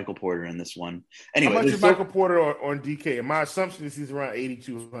 I like Michael Porter in this one. Anyway, how much is Michael Porter on DK? And my assumption is he's around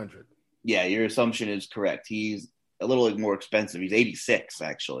 8,200. Yeah, your assumption is correct. He's a little more expensive. He's 86,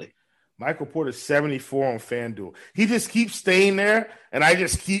 actually. Michael Porter's 74 on FanDuel. He just keeps staying there, and I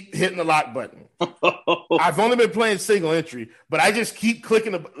just keep hitting the lock button. I've only been playing single entry, but I just keep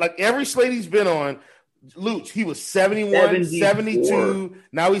clicking. Like every slate he's been on, Luch, he was 71, 72.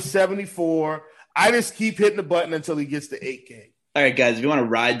 Now he's 74. I just keep hitting the button until he gets to 8K. All right, guys, if you want to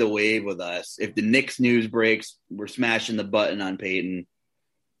ride the wave with us, if the Knicks news breaks, we're smashing the button on Peyton.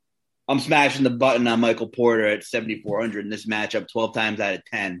 I'm smashing the button on Michael Porter at 7,400 in this matchup 12 times out of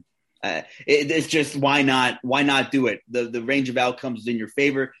 10. It's just why not do it? The range of outcomes is in your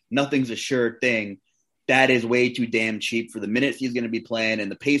favor. Nothing's a sure thing. That is way too damn cheap for the minutes he's going to be playing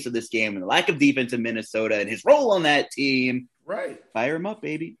and the pace of this game and the lack of defense in Minnesota and his role on that team. Right. Fire him up,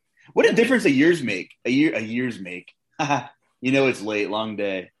 baby. What a difference a years make. A years make. You know it's late, long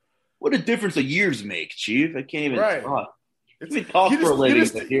day. What a difference a years make, Chief. I can't even talk. Let me talk for a living,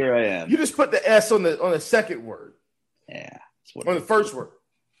 but here I am. You just put the S on the second word. Yeah. On the first word.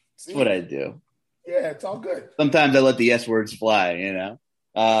 That's what I do. Yeah, it's all good. Sometimes I let the S words fly, you know?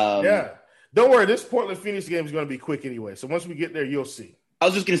 Yeah. Don't worry. This Portland-Phoenix game is going to be quick anyway. So once we get there, you'll see. I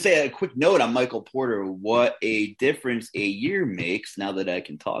was just going to say a quick note on Michael Porter. What a difference a year makes now that I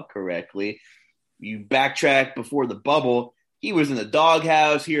can talk correctly. You backtrack before the bubble. He was in the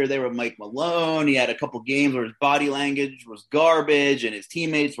doghouse here or there with Mike Malone. He had a couple games where his body language was garbage and his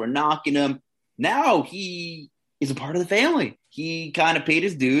teammates were knocking him. Now he is a part of the family. He kind of paid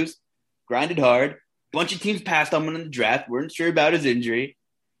his dues, grinded hard. Bunch of teams passed on him in the draft. Weren't sure about his injury.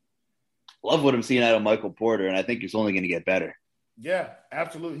 Love what I'm seeing out of Michael Porter, and I think it's only going to get better. Yeah,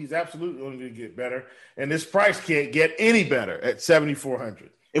 absolutely. He's absolutely only going to get better. And this price can't get any better at 7,400.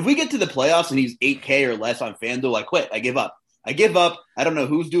 If we get to the playoffs and he's 8K or less on FanDuel, I quit. I give up. I don't know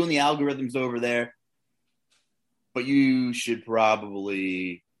who's doing the algorithms over there, but you should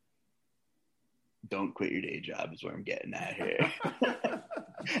probably don't quit your day job is where I'm getting at here.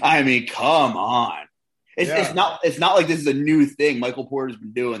 I mean, come on. It's not like this is a new thing. Michael Porter's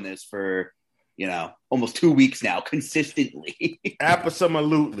been doing this for, almost 2 weeks now, consistently.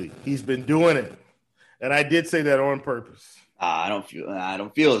 Absolutely. He's been doing it. And I did say that on purpose. I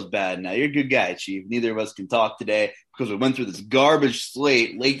don't feel as bad now. You're a good guy, Chief. Neither of us can talk today because we went through this garbage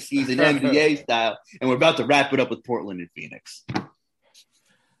slate, late season NBA style, and we're about to wrap it up with Portland and Phoenix.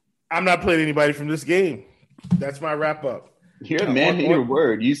 I'm not playing anybody from this game. That's my wrap up. You're a man of your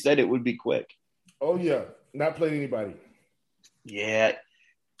word. You said it would be quick. Oh, yeah. Not playing anybody. Yeah.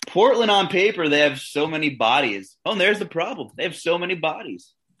 Portland on paper, they have so many bodies. Oh, and there's the problem. They have so many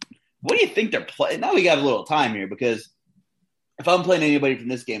bodies. What do you think they're playing? Now we got a little time here because if I'm playing anybody from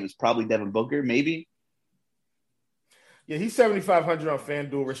this game, it's probably Devin Booker, maybe. Yeah, he's 7,500 on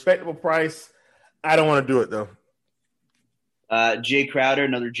FanDuel. Respectable price. I don't want to do it, though. Jay Crowder,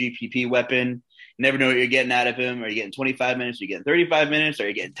 another GPP weapon. You never know what you're getting out of him. Are you getting 25 minutes? Are you getting 35 minutes? Are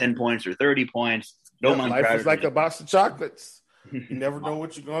you getting 10 points or 30 points? Don't mind life Crowder. is like a box of chocolates. You never know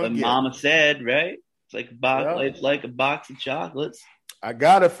what you're going to get. Mama said, right? It's like it's like a box of chocolates. I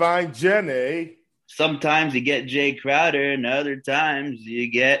got to find Jenny. Sometimes you get Jay Crowder, and other times you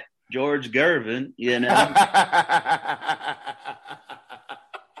get George Gervin, Yep,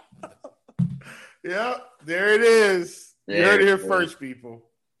 there it is. You heard it here first, people.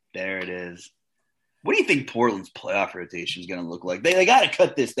 There it is. What do you think Portland's playoff rotation is going to look like? They got to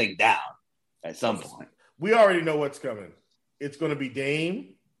cut this thing down at some point. We already know what's coming. It's going to be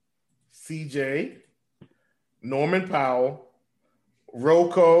Dame, CJ, Norman Powell,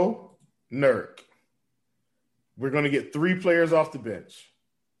 Rocco, Nurk. We're going to get 3 players off the bench.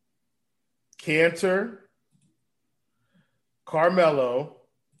 Cantor, Carmelo,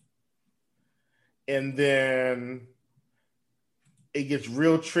 and then it gets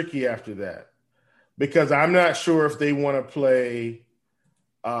real tricky after that because I'm not sure if they want to play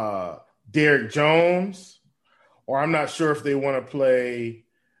Derek Jones or I'm not sure if they want to play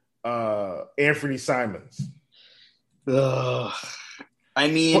Anthony Simons. Ugh. I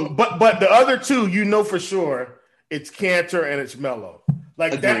mean, but the other two, for sure, it's Cantor and it's Melo.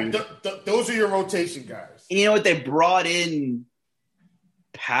 Like that, those are your rotation guys. And you know what? They brought in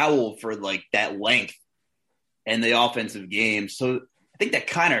Powell for like that length and the offensive game. So think that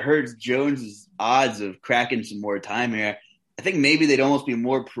kind of hurts Jones's odds of cracking some more time here. I think maybe they'd almost be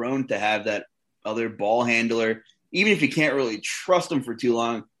more prone to have that other ball handler, even if you can't really trust him for too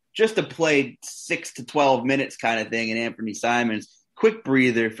long, just to play 6 to 12 minutes kind of thing. And Anthony Simons, quick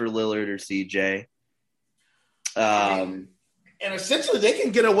breather for Lillard or CJ. And essentially, they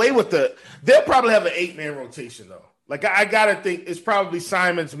can get away with they'll probably have an 8-man rotation, though. Like, I got to think it's probably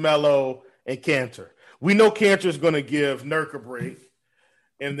Simons, Melo, and Cantor. We know Cantor's going to give Nurk a break.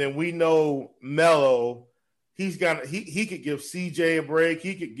 And then we know Melo, he could give CJ a break.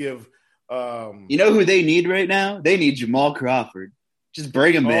 He could give you know who they need right now? They need Jamal Crawford. Just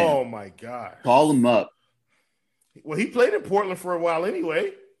bring him in. Oh, my God. Call him up. Well, he played in Portland for a while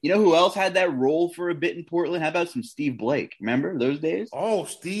anyway. You know who else had that role for a bit in Portland? How about some Steve Blake? Remember those days? Oh,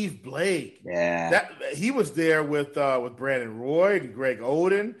 Steve Blake. Yeah. He was there with Brandon Roy and Greg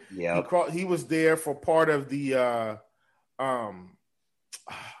Oden. Yeah. He was there for part of the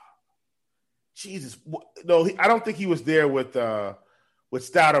Jesus. No, I don't think he was there with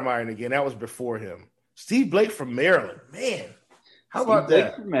Stoudemire again. That was before him. Steve Blake from Maryland. Man, how about Steve Blake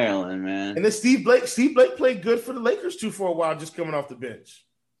that? from Maryland, man. And then Steve Blake played good for the Lakers too for a while, just coming off the bench.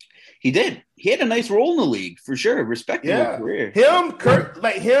 He did. He had a nice role in the league for sure. Respectable career. Him, Kurt,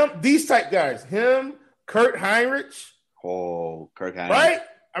 these type guys. Him, Kurt Heinrich. Oh, Kurt Heinrich. Right?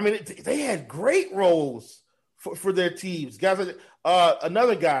 I mean, they had great roles for their teams. Guys,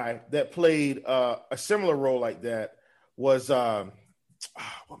 another guy that played a similar role like that was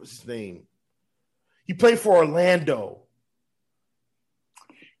what was his name? He played for Orlando.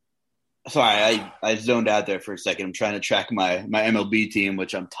 Sorry, I zoned out there for a second. I'm trying to track my MLB team,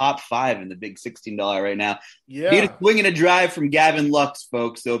 which I'm top 5 in the big $16 right now. Yeah. Need a swing and a drive from Gavin Lux,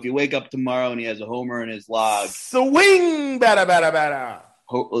 folks. So if you wake up tomorrow and he has a homer in his log, swing, bada, bada, bada.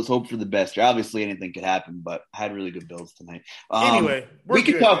 Let's hope for the best. Obviously, anything could happen, but I had really good builds tonight. Anyway, we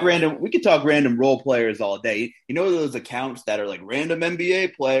could talk random role players all day. You know those accounts that are like random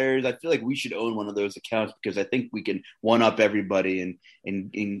NBA players? I feel like we should own one of those accounts because I think we can one up everybody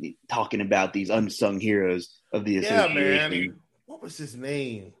in talking about these unsung heroes of the association. Yeah, man. What was his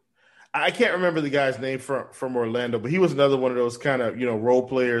name? I can't remember the guy's name from Orlando, but he was another one of those kind of role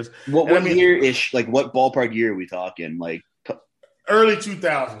players. What year-ish? Like what ballpark year are we talking? Like. Early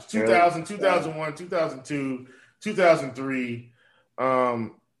 2000s, 2000, 2001, 2002, 2003. Let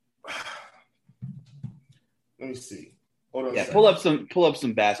me see. Hold on. Yeah, pull up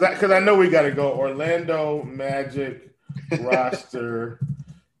some basketball. Because I know we got to go. Orlando Magic roster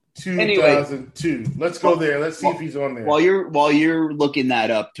 2002. Anyway, let's go there. Let's see if he's on there. While you're looking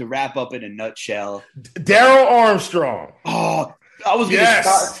that up, to wrap up in a nutshell, Darryl Armstrong. Oh, I was going to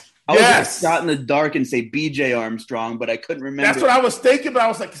start. I was going to shot in the dark and say BJ Armstrong, but I couldn't remember. That's what I was thinking, but I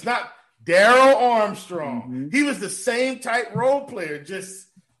was like, it's not Darryl Armstrong. Mm-hmm. He was the same type role player. Just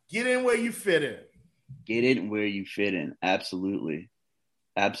get in where you fit in. Get in where you fit in. Absolutely.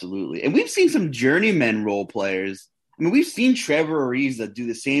 Absolutely. And we've seen some journeyman role players. I mean, we've seen Trevor Ariza do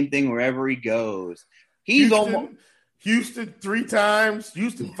the same thing wherever he goes. Houston 3 times,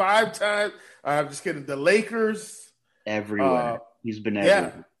 Houston 5 times. I'm just kidding. The Lakers. Everywhere. He's been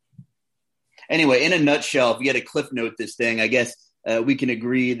everywhere. Yeah. Anyway, in a nutshell, if we had to cliff note this thing, I guess we can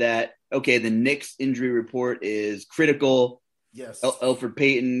agree that, okay, the Knicks injury report is critical. Yes. Elfrid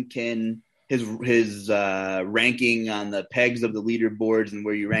Payton his ranking on the pegs of the leaderboards and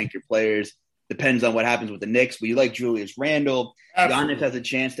where you rank your players depends on what happens with the Knicks. But you like Julius Randle. Absolutely. Giannis has a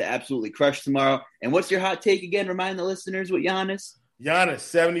chance to absolutely crush tomorrow. And what's your hot take again? Remind the listeners with Giannis.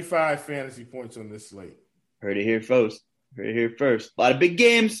 75 fantasy points on this slate. Heard it here first. Right here first. A lot of big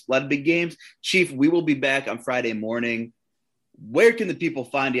games. Chief, we will be back on Friday morning. Where can the people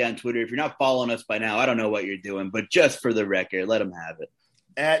find you on Twitter? If you're not following us by now, I don't know what you're doing, but just for the record, let them have it.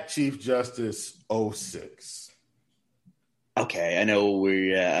 At Chief Justice 06. Okay, I know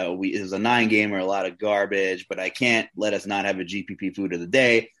it was a 9-gamer, a lot of garbage, but I can't let us not have a GPP food of the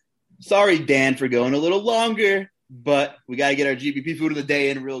day. Sorry, Dan, for going a little longer, but we got to get our GPP food of the day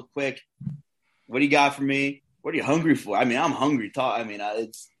in real quick. What do you got for me? What are you hungry for? I mean, I'm hungry.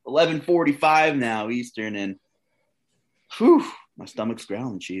 It's 11:45 now Eastern, and my stomach's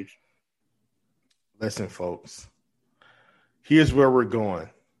growling, Chief. Listen, folks, here's where we're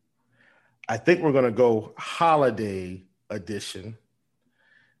going. I think we're going to go holiday edition,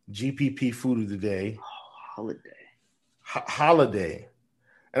 GPP food of the day. Oh, holiday.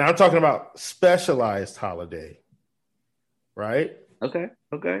 And I'm talking about specialized holiday, right? Okay.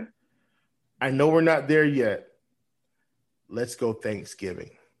 I know we're not there yet. Let's go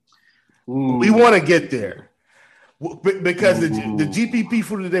Thanksgiving. Ooh. We want to get there because the GPP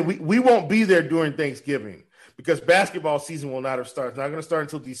food of the day, we won't be there during Thanksgiving because basketball season will not have started. It's not going to start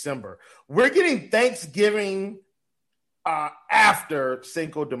until December. We're getting Thanksgiving after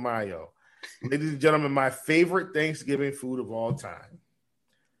Cinco de Mayo. Ladies and gentlemen, my favorite Thanksgiving food of all time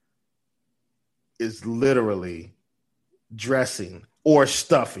is literally dressing or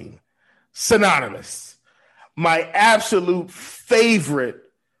stuffing. Synonymous. My absolute favorite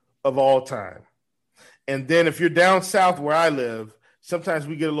of all time. And then if you're down south where I live, sometimes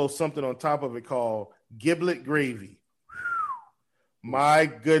we get a little something on top of it called giblet gravy. My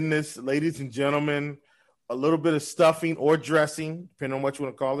goodness, ladies and gentlemen, a little bit of stuffing or dressing, depending on what you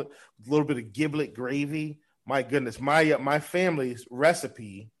want to call it, a little bit of giblet gravy. My goodness, my family's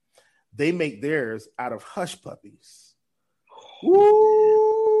recipe, they make theirs out of hush puppies. Woo-wee!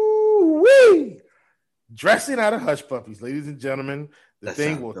 Dressing out of hush puppies, ladies and gentlemen, the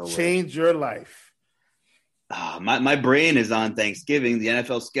thing will change your life. My brain is on Thanksgiving. The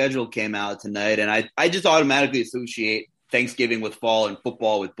NFL schedule came out tonight, and I just automatically associate Thanksgiving with fall and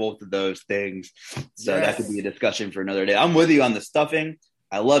football with both of those things. So That could be a discussion for another day. I'm with you on the stuffing.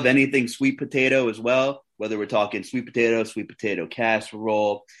 I love anything sweet potato as well, whether we're talking sweet potato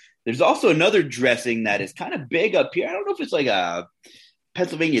casserole. There's also another dressing that is kind of big up here. I don't know if it's like a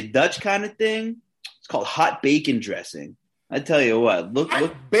Pennsylvania Dutch kind of thing. It's called hot bacon dressing. I tell you what, look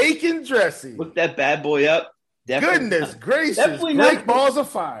bacon dressing. Look that bad boy up. Goodness gracious, great balls of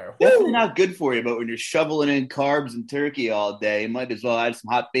fire. Definitely not good for you, but when you're shoveling in carbs and turkey all day, you might as well add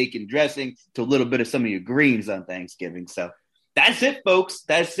some hot bacon dressing to a little bit of some of your greens on Thanksgiving. So that's it, folks.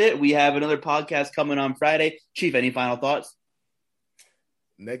 That's it. We have another podcast coming on Friday. Chief, any final thoughts?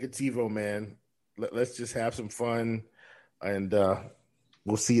 Negativo, man. Let's just have some fun, and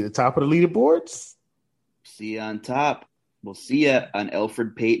we'll see you at the top of the leaderboards. See you on top. We'll see you on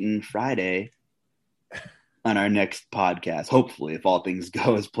Elfrid Payton Friday on our next podcast, hopefully, if all things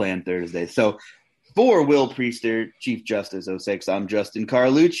go as planned Thursday. So for Will Priester, Chief Justice 06, I'm Justin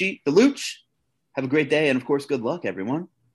Carlucci. The Luch. Have a great day, and, of course, good luck, everyone.